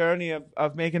own journey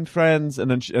of making friends. And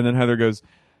then Heather goes,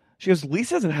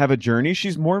 Lisa doesn't have a journey.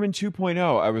 She's Mormon 2.0.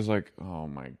 I was like, oh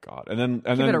my God. And then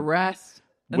give it a rest.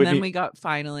 And Whitney, then we got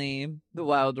finally the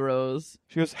Wild Rose.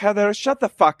 She goes, Heather, shut the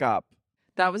fuck up.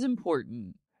 That was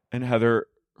important. And Heather,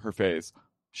 her face,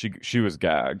 she was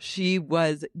gagged. She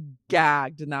was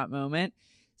gagged in that moment.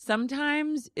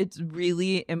 Sometimes it's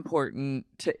really important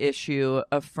to issue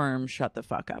a firm shut the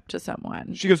fuck up to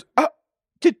someone. She goes,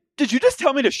 did you just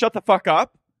tell me to shut the fuck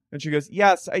up? And she goes,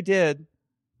 yes, I did.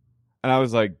 And I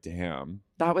was like, damn.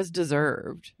 That was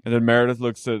deserved. And then Meredith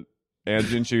looks at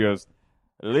Angie and she goes,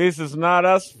 at least it's not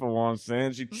us for once.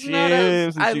 And she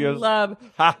cheers. And she goes, love.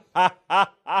 Ha, ha, ha,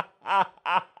 ha,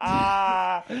 ha,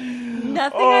 ha.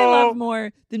 Nothing I love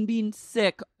more than being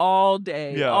sick all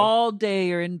day. Yeah. All day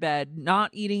you're in bed,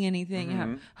 not eating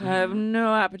anything. Have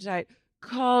no appetite.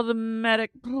 Call the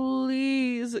medic,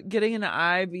 please. Getting an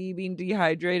IV, being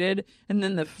dehydrated. And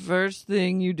then the first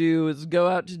thing you do is go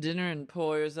out to dinner and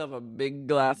pour yourself a big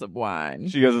glass of wine.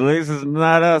 She goes, at least it's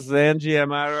not us, Angie.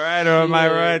 Am I right or am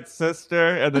I right,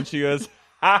 sister? And then she goes,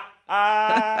 ha,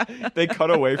 ha. They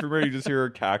cut away from her. You just hear her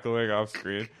cackling off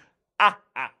screen. Ha,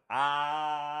 ha,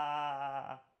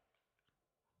 ha.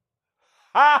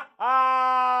 Ha,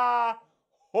 ha.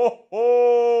 Ho,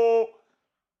 ho.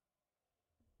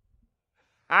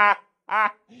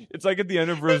 It's like at the end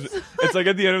of it's like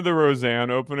at the end of the Roseanne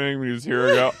opening when you just hear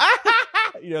her go,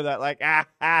 you know that like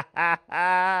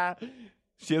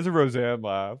She has a Roseanne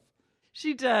laugh.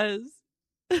 She does.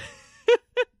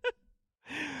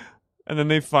 And then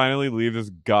they finally leave this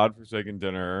godforsaken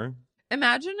dinner.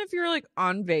 Imagine if you're like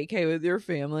on vacay with your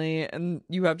family and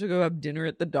you have to go have dinner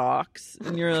at the docks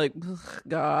and you're like,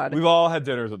 God. We've all had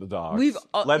dinners at the docks.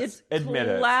 Let's admit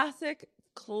it.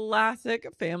 Classic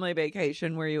family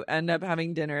vacation where you end up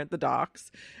having dinner at the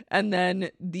docks and then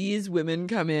these women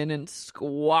come in and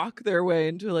squawk their way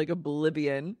into like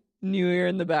oblivion. New Year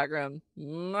in the background.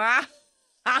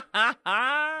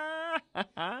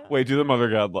 Wait, do the mother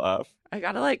god laugh. I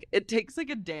gotta like, it takes like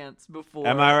a dance before.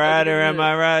 Am I right or am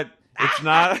I right? It's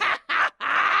not.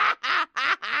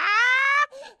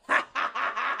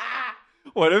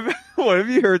 What if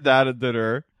you heard that at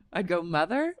dinner? I'd go,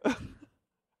 mother.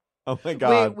 Oh my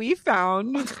God! Wait, we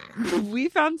found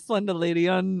Slenda Lady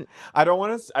on. I don't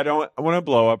want to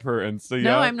blow up her Insta.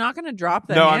 No, I'm not going to drop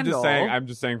that. No, handle. I'm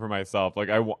just saying for myself.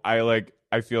 Like I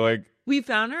feel like we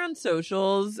found her on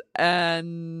socials,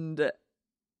 and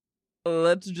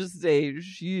let's just say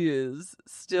she is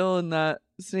still in that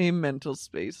same mental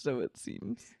space. So it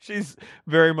seems she's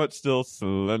very much still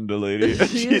Slender Lady.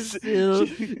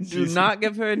 Do not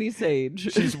give her any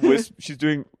sage. She's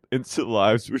doing Insta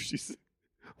lives where she's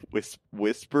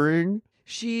whispering.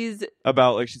 She's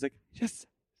like just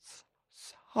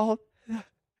salt.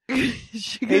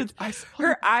 She goes,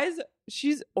 her eyes.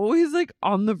 She's always like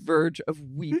on the verge of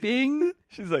weeping.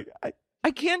 She's like,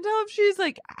 I can't tell if she's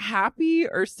like happy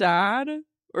or sad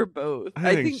or both.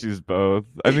 I think she's both.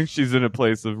 I think she's in a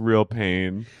place of real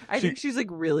pain. I think she's like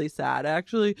really sad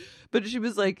actually. But she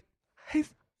was like,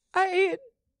 I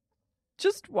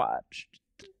just watched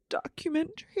the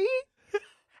documentary.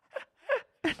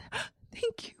 And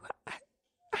thank you.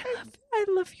 I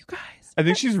love you guys. I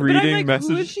think she's But reading I'm like, messages.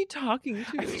 who is she talking I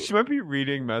think to? she might be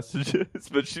reading messages,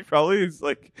 but she probably is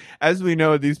like, as we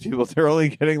know, these people, they're only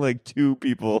getting like 2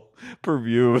 people per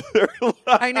view of their life.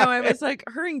 I know. I was like,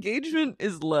 her engagement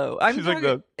is low. She's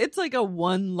like it's like a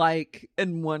 1 like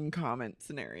and 1 comment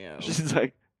scenario. She's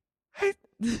like, hey,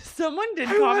 Someone did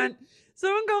comment.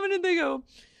 Someone commented. They go,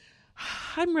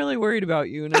 "I'm really worried about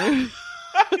you," and I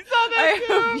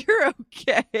hope you're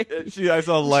okay. I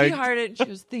saw like She hearted it and she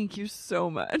goes, "Thank you so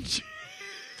much."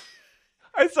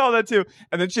 I saw that too.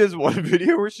 And then she has one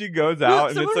video where she goes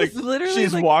out and it's like literally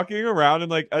she's walking around in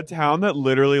like a town that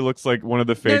literally looks like one of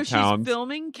the fake towns. She's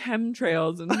filming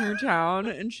chemtrails in her town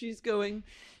and she's going,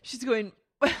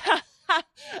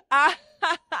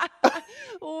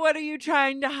 what are you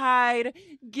trying to hide?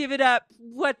 Give it up.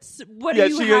 What are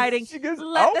you hiding? She goes,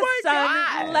 let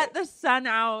God. the sun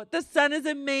out. The sun is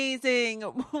amazing.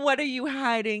 What are you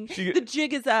hiding? The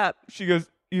jig is up. She goes,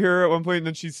 you hear her at one point, and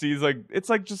then she sees like it's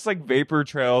like just like vapor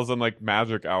trails and like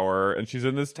magic hour, and she's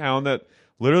in this town that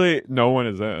literally no one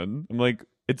is in. I'm like,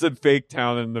 it's a fake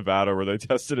town in Nevada where they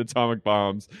tested atomic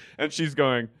bombs, and she's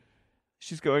going,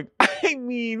 I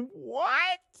mean,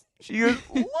 what? She goes,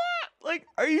 what? Like,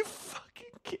 are you fucking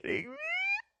kidding me?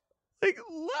 Like,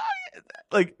 what?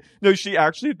 Like, no, she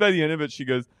actually, by the end of it, she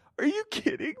goes, are you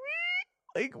kidding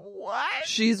me? Like, what?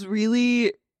 She's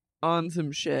really on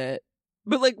some shit.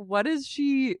 But like, what is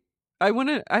she? I want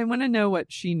to know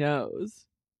what she knows.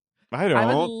 I don't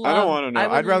want to know.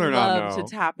 I'd rather not know. To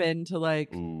tap into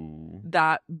like Ooh.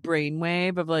 that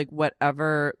brainwave of like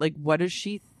whatever, like what does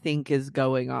she think is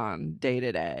going on day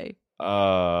to day?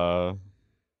 I'm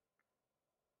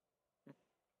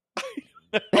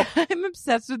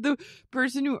obsessed with the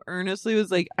person who earnestly was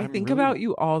like, I think about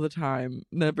you all the time.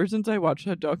 Ever since I watched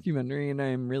that documentary, and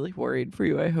I'm really worried for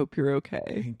you. I hope you're okay.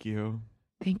 Thank you.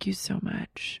 Thank you so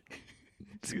much.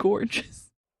 It's gorgeous.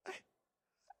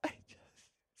 I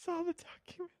just saw the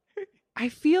documentary. I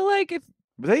feel like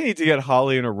but they need to get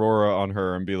Holly and Aurora on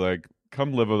her and be like,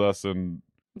 come live with us in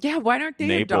why aren't they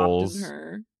Naples. adopting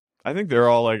her? I think they're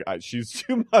all like, she's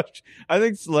too much. I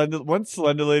think once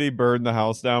Slender Lady burned the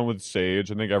house down with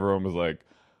Sage, I think everyone was like,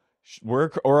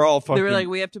 we're all fucking. They were like,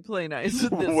 we have to play nice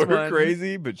with this we're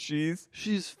crazy, but she's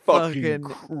fucking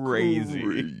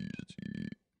crazy.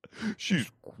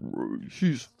 She's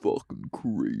fucking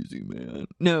crazy, man.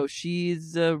 No,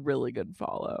 she's a really good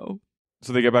follow.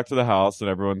 So they get back to the house, and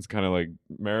everyone's kind of like,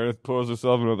 Meredith pours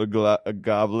herself another a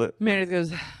goblet. Meredith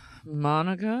goes,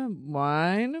 Monica,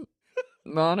 wine?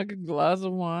 Monica, glass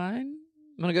of wine?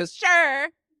 Monica goes, sure.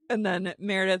 And then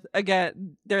Meredith,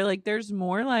 again, they're like, there's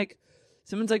more like,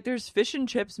 someone's like, there's fish and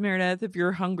chips, Meredith, if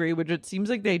you're hungry, which it seems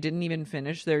like they didn't even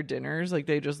finish their dinners. Like,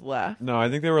 they just left. No, I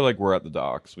think they were like, we're at the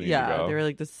docks. We need to go. They were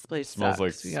like, this place smells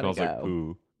sucks. smells like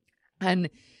poo. And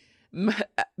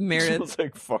Meredith, smells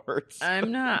like farts. I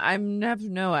have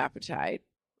no appetite.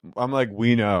 I'm like,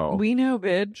 we know. We know,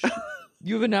 bitch.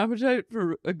 You have an appetite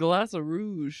for a glass of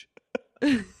rouge.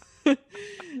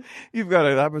 You've got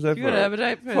an appetite for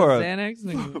a Xanax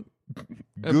and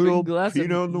a good old glass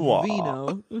Pinot of Noir.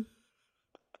 Vino.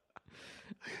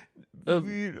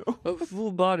 A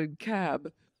full-bodied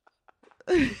cab.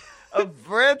 A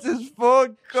Francis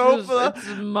Ford Coppola. It's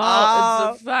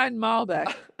a fine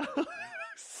Malbec.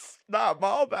 Not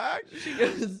Malbec. She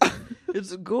goes,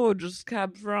 it's a gorgeous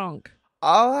Cab Franc.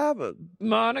 I'll have it.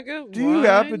 Monica, do you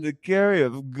happen to carry a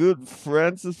good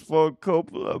Francis Ford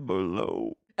Coppola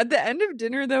Merlot? At the end of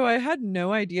dinner, though, I had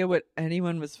no idea what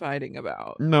anyone was fighting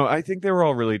about. No, I think they were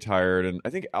all really tired, and I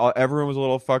think everyone was a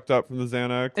little fucked up from the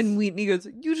Xanax. And Whitney goes,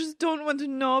 you just don't want to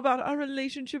know about our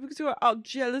relationship because you are all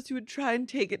jealous. You would try and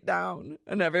take it down.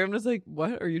 And everyone was like,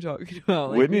 what are you talking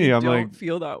about? Like, Whitney, I'm don't like,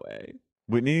 feel that way.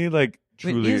 Whitney, like,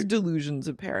 truly. Whitney has delusions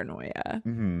of paranoia.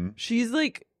 Mm-hmm. She's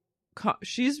like,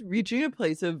 she's reaching a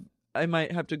place of, I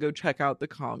might have to go check out the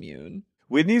commune.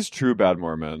 Whitney's true bad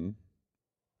Mormon.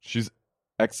 She's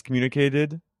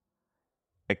excommunicated,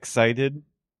 excited,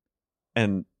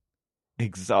 and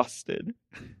exhausted.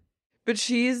 But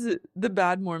she's the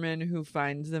bad Mormon who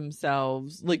finds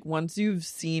themselves, like, once you've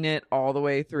seen it all the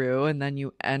way through and then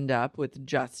you end up with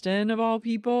Justin of all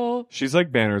people. She's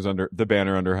like banners under the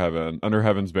banner under heaven, under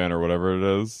heaven's banner, whatever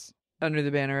it is. Under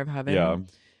the banner of heaven. Yeah.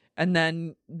 And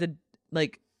then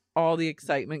all the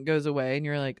excitement goes away and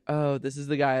you're like, oh, this is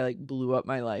the guy I like blew up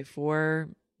my life for.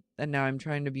 And now I'm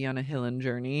trying to be on a healing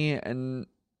journey, and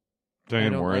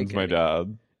Diane Warren's my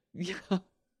dad. Yeah.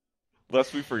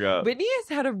 Lest we forget. Whitney has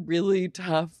had a really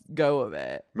tough go of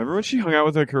it. Remember when she hung out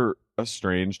with like her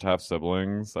estranged half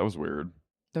siblings? That was weird.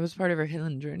 That was part of her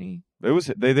healing journey. It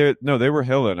was they were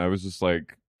healing. I was just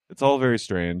like, it's all very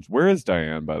strange. Where is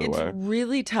Diane, by the way? It's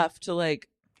really tough to like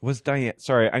Was Diane...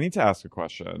 Sorry, I need to ask a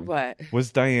question. What?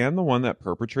 Was Diane the one that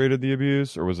perpetrated the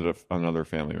abuse, or was it another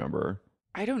family member?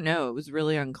 I don't know. It was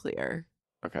really unclear.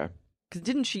 Okay.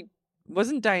 Because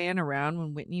wasn't Diane around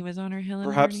when Whitney was on her healing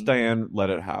Perhaps journey? Diane let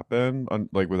it happen,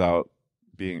 without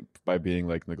being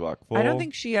neglectful. I don't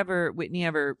think Whitney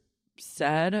ever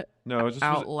said no, it just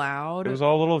out loud. It was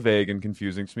all a little vague and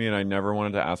confusing to me, and I never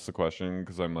wanted to ask the question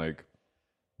because I'm like,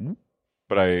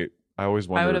 but I always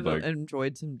wondered. I would have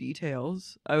enjoyed some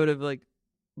details. I would have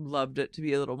loved it to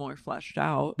be a little more fleshed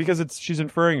out. Because she's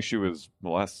inferring she was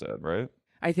molested, right?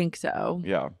 I think so.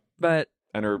 Yeah.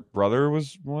 And her brother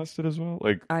was molested as well?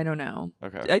 I don't know.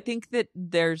 Okay. I think that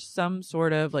there's some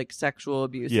sort of sexual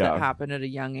abuse that happened at a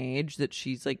young age that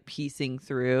she's piecing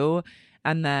through.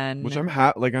 And then, which I'm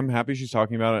happy she's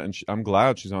talking about it, and I'm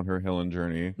glad she's on her healing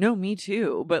journey. No, me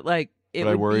too. But it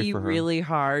would be really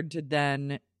hard to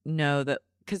then know that,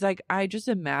 because I just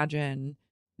imagine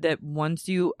that once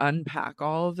you unpack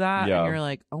all of that and you're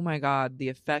like, oh my God, the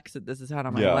effects that this has had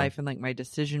on my life and my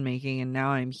decision making, and now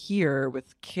I'm here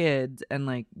with kids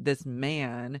and this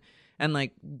man.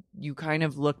 And you kind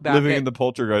of look back living in the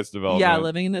poltergeist development. Yeah,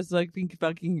 living in this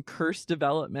fucking cursed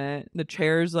development. The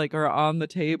chairs are on the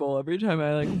table every time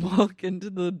I walk into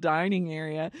the dining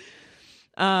area.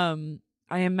 I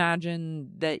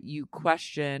imagine that you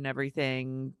question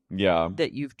everything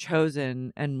that you've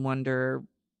chosen and wonder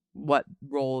what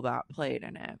role that played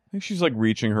in it. I think she's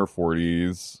reaching her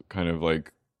 40s, kind of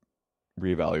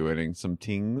reevaluating some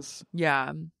things.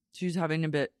 Yeah. She's having a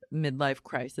bit midlife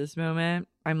crisis moment.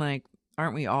 I'm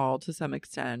aren't we all to some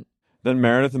extent? Then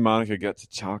Meredith and Monica get to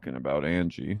talking about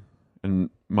Angie. And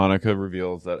Monica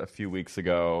reveals that a few weeks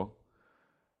ago,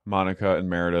 Monica and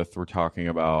Meredith were talking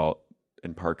about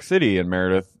in Park City, and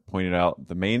Meredith pointed out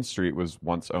the main street was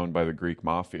once owned by the Greek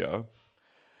mafia.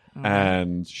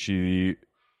 And she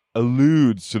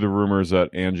alludes to the rumors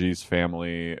that Angie's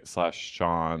family /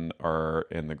 Sean are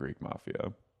in the Greek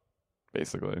mafia,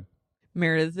 basically.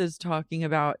 Meredith is talking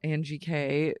about Angie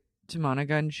K to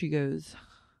Monica, and she goes,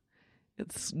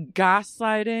 it's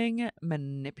gaslighting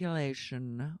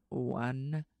manipulation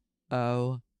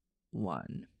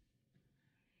 101.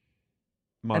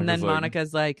 And then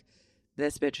Monica's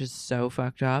this bitch is so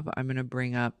fucked up. I'm going to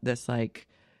bring up this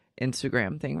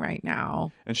Instagram thing right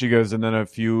now. And she goes, and then a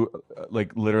few,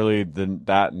 literally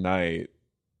that night,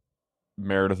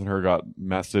 Meredith and her got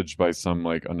messaged by some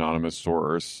anonymous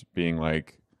source being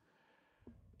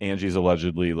Angie's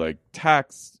allegedly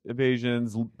tax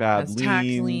evasions, bad liens. Tax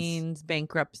liens,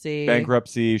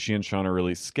 bankruptcy. She and Sean are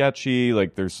really sketchy.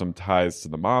 There's some ties to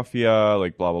the mafia,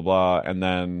 blah, blah, blah. And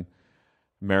then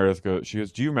Meredith goes,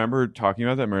 do you remember talking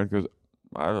about that? Meredith goes,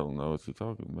 I don't know what you're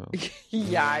talking about.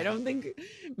 Yeah, I don't think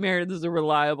Meredith is a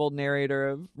reliable narrator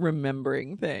of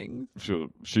remembering things. We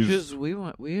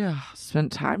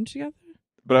spent time together.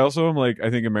 But I also am I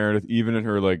think Meredith, even in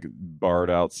her barred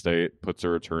out state, puts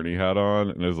her attorney hat on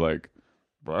and is I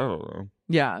don't know.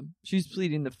 Yeah, she's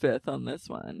pleading the fifth on this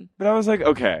one. But I was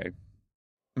okay,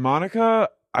 Monica,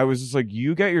 I was just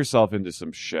you get yourself into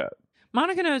some shit.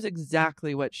 Monica knows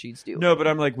exactly what she's doing. No, but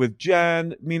I'm with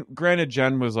Jen. I mean, granted,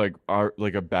 Jen was a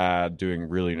bad, doing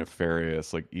really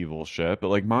nefarious, evil shit.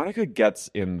 But Monica gets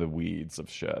in the weeds of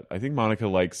shit. I think Monica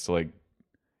likes to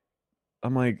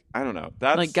I'm I don't know.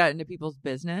 That's got into people's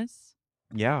business.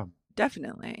 Yeah,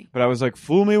 definitely. But I was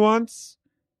fool me once,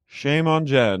 shame on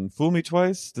Jen. Fool me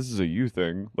twice. This is a you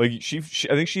thing. She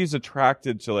I think she's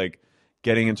attracted to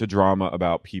getting into drama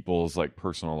about people's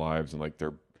personal lives and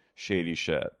their shady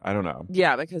shit. I don't know.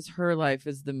 Yeah, because her life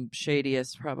is the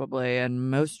shadiest probably and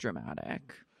most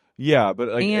dramatic. Yeah, but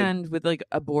with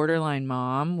a borderline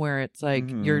mom where it's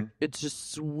it's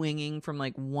just swinging from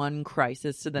one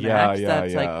crisis to the next.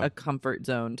 That's a comfort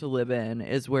zone to live in,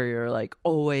 is where you're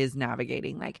always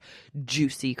navigating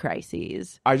juicy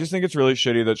crises. I just think it's really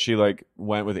shitty that she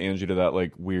went with Angie to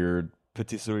that weird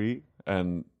patisserie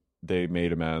and they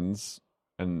made amends.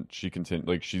 And she continued,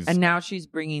 and now she's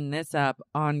bringing this up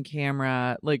on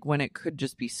camera, when it could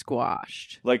just be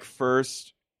squashed.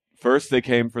 First they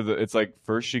came for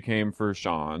first she came for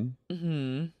Sean.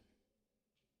 Mm-hmm.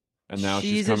 And now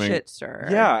she's coming. A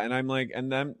shitster. Yeah, and I'm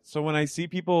and then so when I see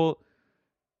people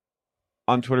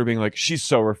on Twitter being she's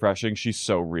so refreshing, she's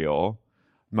so real,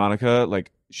 Monica,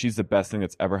 she's the best thing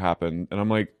that's ever happened, and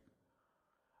I'm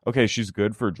okay, she's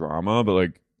good for drama,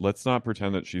 but let's not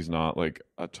pretend that she's not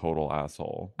a total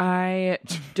asshole. I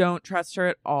don't trust her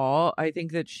at all. I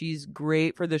think that she's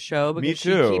great for the show because she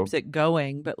keeps it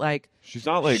going. But she's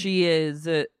not she is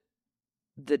the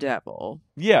devil.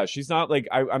 Yeah, she's not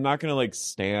I'm not gonna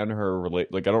stan her.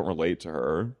 I don't relate to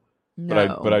her.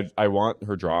 No. But I want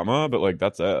her drama. But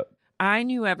that's it. I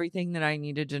knew everything that I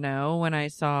needed to know when I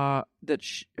saw that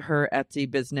her Etsy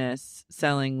business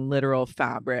selling literal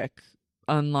fabric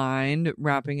online,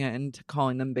 wrapping it and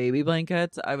calling them baby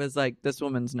blankets. I was like, this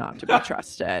woman's not to be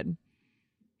trusted.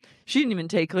 She didn't even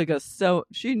take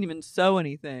she didn't even sew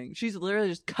anything. She's literally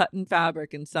just cutting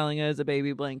fabric and selling it as a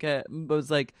baby blanket. But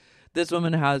was like, this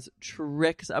woman has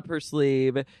tricks up her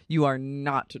sleeve. You are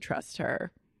not to trust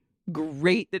her.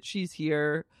 Great that she's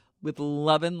here with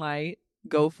love and light.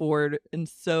 Go forward and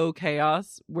sow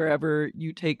chaos wherever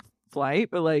you take flight.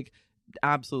 But like,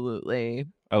 absolutely.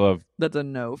 That's a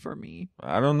no for me.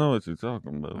 I don't know what you're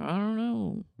talking about. I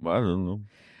don't know.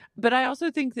 But I also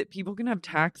think that people can have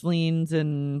tax liens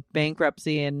and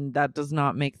bankruptcy, and that does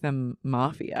not make them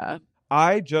mafia.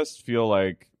 I just feel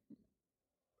like,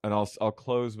 and I'll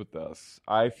close with this.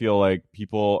 I feel like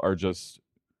people are just,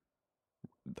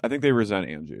 I think they resent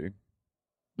Angie.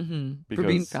 Mm-hmm. For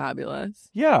being fabulous.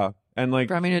 Yeah. And like,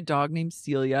 for having a dog named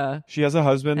Celia. She has a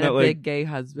husband and that a like big gay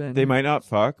husband. They might not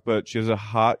fuck, but she has a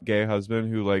hot gay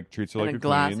husband who like treats her and like a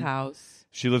glass queen. House.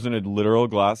 She lives in a literal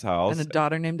glass house. And a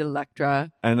daughter named Electra.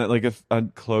 And like a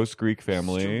close Greek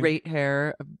family. Straight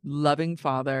hair, a loving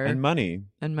father. And money.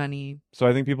 So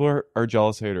I think people are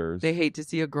jealous haters. They hate to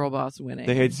see a girl boss winning.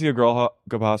 They hate to see a girl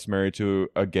boss married to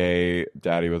a gay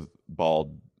daddy with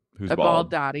who's bald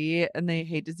daddy. And they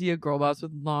hate to see a girl boss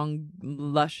with long,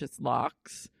 luscious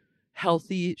locks.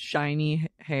 Healthy, shiny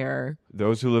hair.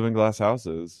 Those who live in glass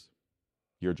houses,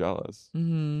 you're jealous.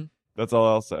 Mm-hmm. That's all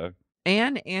I'll say.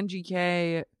 And Angie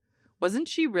K, wasn't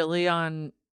she really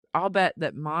on? I'll bet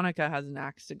that Monica has an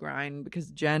axe to grind because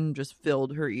Jen just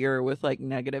filled her ear with like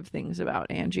negative things about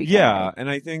Angie K. Yeah, and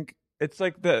I think it's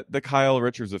like the Kyle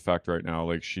Richards effect right now.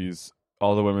 Like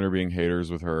all the women are being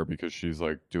haters with her because she's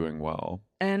like doing well.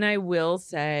 And I will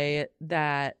say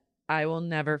that I will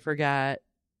never forget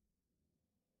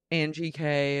Angie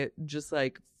K just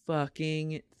like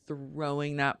fucking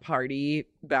throwing that party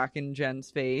back in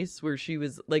Jen's face where she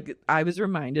was like, I was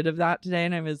reminded of that today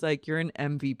and I was like, you're an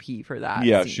MVP for that.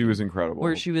 Yeah, scene. She was incredible.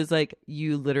 Where she was like,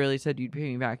 you literally said you'd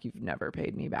pay me back. You've never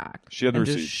paid me back. She had the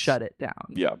receipts. Just shut it down.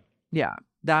 Yeah. Yeah.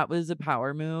 That was a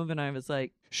power move. And I was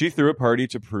like, she threw a party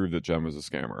to prove that Jen was a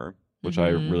scammer, which I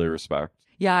really respect.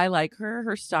 Yeah, I like her.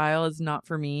 Her style is not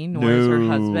for me, nor is her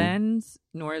husband's,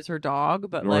 nor is her dog.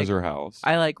 But nor like, is her house.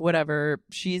 I like whatever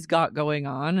she's got going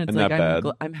on. It's and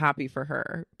like I'm happy for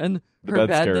her. And the her bed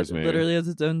bed scares me. Literally has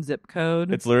its own zip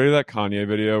code. It's literally that Kanye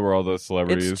video where all the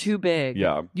celebrities. It's too big.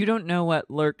 Yeah, you don't know what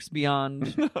lurks beyond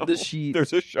the sheets.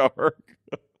 There's a shark.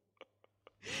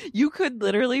 You could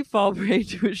literally fall prey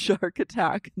to a shark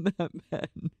attack in that bed.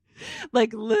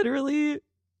 Like literally,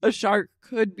 a shark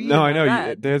could be. No, I know.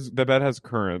 Bed. The bed has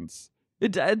currents.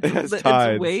 It does.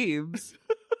 It's waves.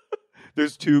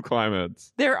 There's two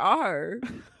climates. There are.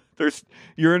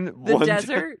 You're in the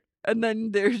desert, and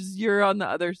then you're on the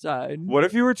other side. What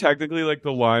if you were technically like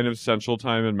the line of Central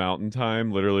Time and Mountain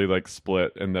Time, literally like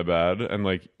split in the bed, and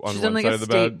like on She's one like side of the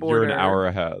bed, border. you're an hour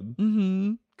ahead.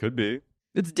 Mm-hmm. Could be.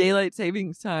 It's daylight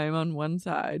savings time on one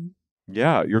side.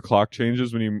 Yeah, your clock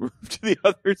changes when you move to the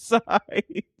other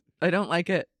side. I don't like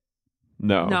it.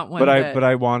 No, not one but bit.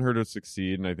 I want her to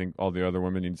succeed, and I think all the other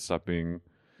women need to stop being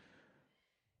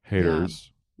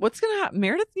haters. Yeah. What's gonna happen?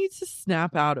 Meredith needs to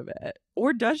snap out of it,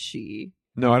 or does she?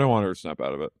 No, I don't want her to snap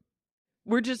out of it.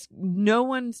 No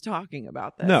one's talking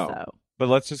about this. No, though. But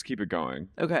let's just keep it going.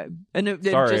 Okay, and it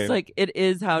just like it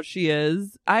is how she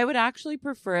is. I would actually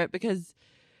prefer it because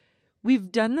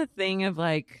we've done the thing of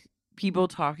like people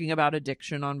talking about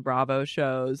addiction on Bravo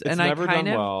shows, It's and never done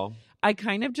well. I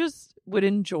kind of just would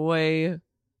enjoy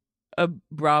a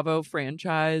Bravo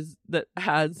franchise that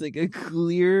has like a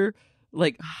clear,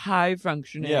 like high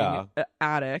functioning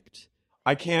addict.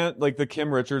 I can't, like, the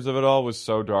Kim Richards of it all was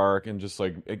so dark and just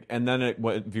like, and then it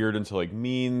veered into like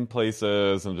mean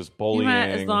places and just bullying.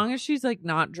 As long as she's like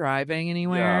not driving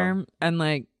anywhere and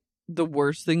like the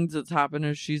worst things that's happened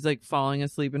is she's like falling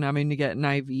asleep and having to get an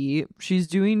IV. She's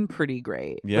doing pretty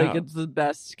great. Yeah. Like it's the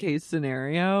best case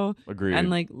scenario. Agreed. And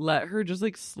like let her just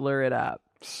like slur it up.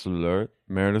 Slur it?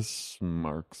 Meredith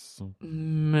Smarks. I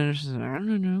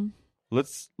don't know.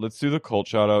 Let's do the cult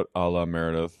shout out a la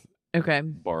Meredith. Okay.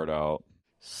 Barred out.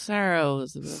 Sarah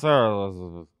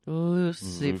Elizabeth.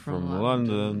 Lucy from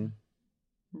London.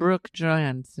 Brooke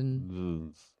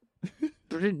Johansson.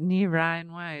 Brittany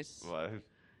Ryan Weiss.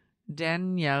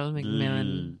 Danielle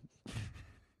McMillan.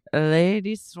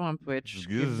 Lady Swamp Witch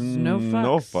gives no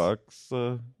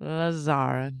fucks.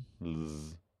 Lazara.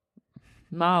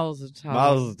 Mazel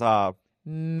Tov.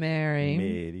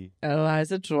 Mary.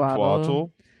 Eliza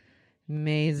Twaddle.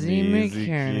 Maisie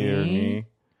McKinney.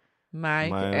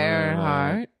 Mike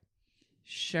Earhart.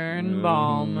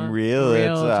 Schernbaum,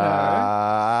 Realtor.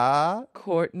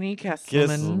 Courtney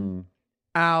Kesselman,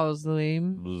 Owsley,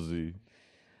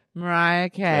 Mariah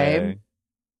Carey,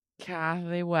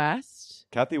 Kathy West,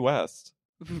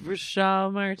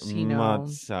 Rochelle Martino,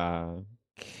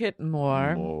 Kit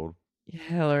Moore,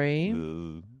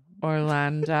 Hillary,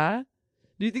 Orlando.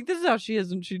 Do you think this is how she is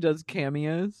when she does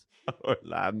cameos?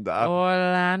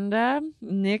 Orlando,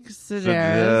 Nick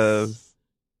Sedaris,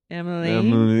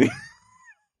 Emily,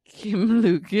 Kim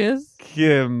Lucas,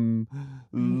 Jeffrey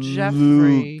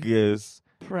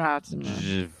Prattman.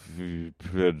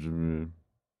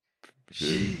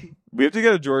 We have to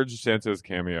get a George Santos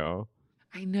cameo.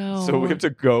 I know. So we have to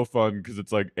GoFund because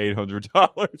it's like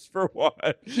 $800 for one.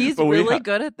 He's really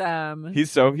good at them. He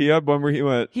had one where he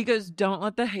went. He goes, "Don't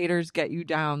let the haters get you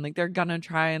down. Like they're gonna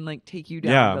try and like take you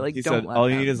down. Yeah, but, like he don't said let all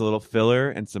them." you need is a little filler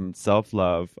and some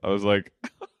self-love. I was like,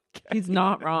 okay. He's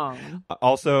not wrong.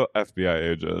 Also,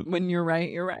 FBI agent. When you're right,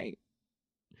 you're right.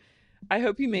 I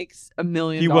hope he makes $1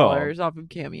 million off of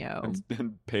Cameo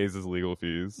and pays his legal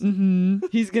fees. Mm-hmm.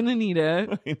 He's gonna need it.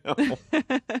 I know.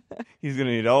 He's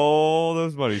gonna need all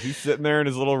those monies. He's sitting there in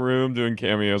his little room doing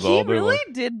cameos all day. He really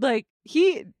did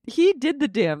he did the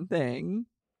damn thing.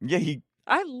 Yeah,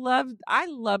 I love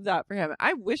that for him.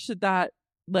 I wish that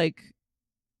like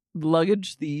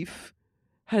luggage thief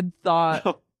had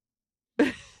thought.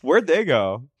 Where'd they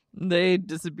go? They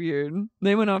disappeared.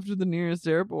 They went off to the nearest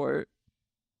airport.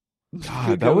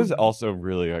 God, that was also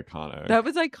really iconic. That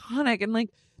was iconic, and like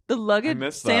the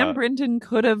luggage, Sam Brinton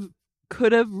could have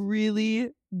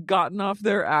really gotten off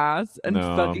their ass and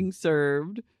fucking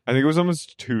served. I think it was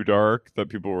almost too dark that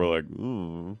people were like,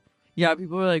 "Ooh." Yeah,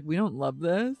 people were like, "We don't love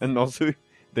this," and also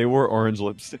they wore orange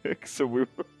lipstick, so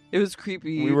it was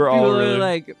creepy. We were all people really were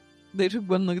like, they took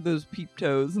one look at those peep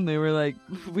toes, and they were like,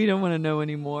 "We don't want to know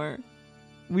anymore.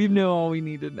 We know all we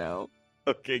need to know."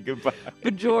 Okay, goodbye.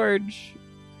 But George.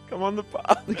 Come on the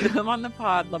pod. Come on the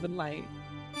pod, love and light.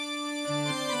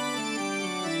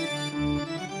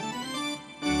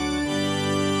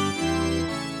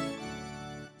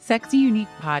 Sexy Unique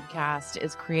Podcast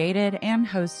is created and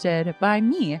hosted by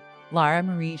me, Lara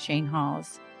Marie Shane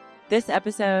Halls. This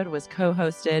episode was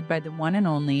co-hosted by the one and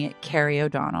only Carrie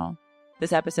O'Donnell.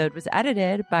 This episode was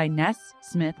edited by Ness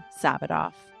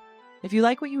Smith-Savadoff. If you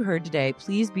like what you heard today,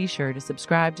 please be sure to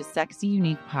subscribe to Sexy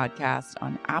Unique Podcast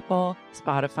on Apple,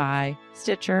 Spotify,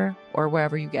 Stitcher, or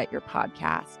wherever you get your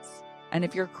podcasts. And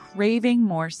if you're craving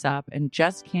more sup and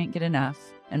just can't get enough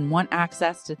and want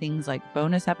access to things like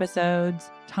bonus episodes,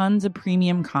 tons of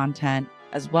premium content,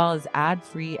 as well as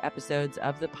ad-free episodes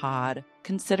of the pod,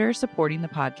 consider supporting the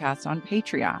podcast on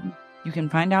Patreon. You can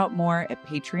find out more at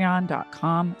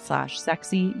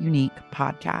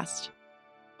patreon.com/sexyuniquepodcast.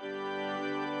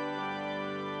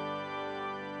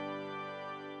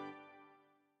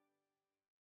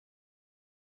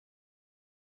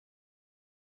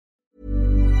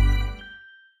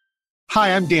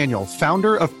 Hi, I'm Daniel,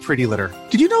 founder of Pretty Litter.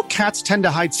 Did you know cats tend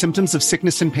to hide symptoms of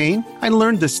sickness and pain? I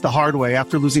learned this the hard way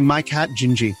after losing my cat,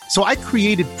 Gingy. So I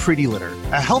created Pretty Litter,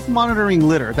 a health monitoring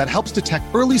litter that helps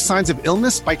detect early signs of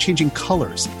illness by changing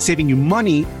colors, saving you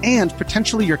money and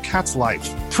potentially your cat's life.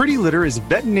 Pretty Litter is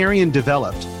veterinarian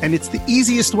developed, and it's the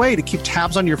easiest way to keep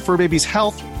tabs on your fur baby's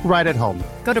health right at home.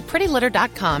 Go to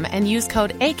prettylitter.com and use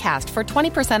code ACAST for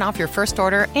 20% off your first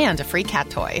order and a free cat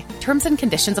toy. Terms and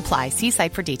conditions apply. See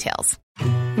site for details.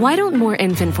 Why don't more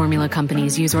infant formula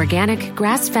companies use organic,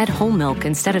 grass-fed whole milk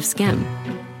instead of skim?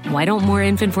 Why don't more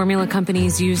infant formula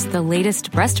companies use the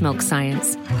latest breast milk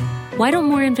science? Why don't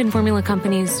more infant formula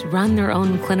companies run their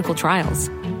own clinical trials?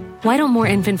 Why don't more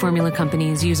infant formula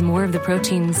companies use more of the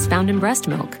proteins found in breast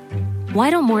milk? Why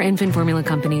don't more infant formula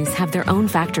companies have their own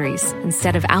factories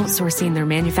instead of outsourcing their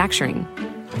manufacturing?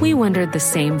 We wondered the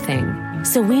same thing.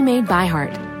 So we made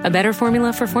ByHeart, a better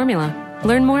formula for formula.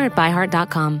 Learn more at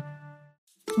byheart.com.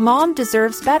 Mom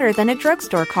deserves better than a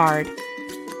drugstore card.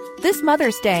 This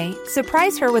Mother's Day,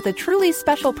 surprise her with a truly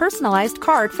special personalized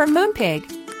card from Moonpig.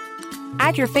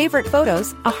 Add your favorite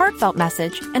photos, a heartfelt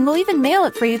message, and we'll even mail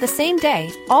it for you the same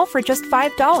day, all for just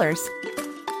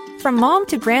 $5. From mom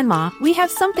to grandma, we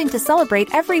have something to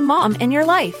celebrate every mom in your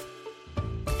life.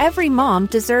 Every mom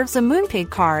deserves a Moonpig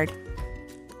card.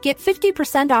 Get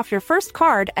 50% off your first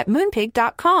card at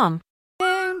moonpig.com.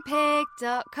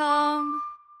 Moonpig.com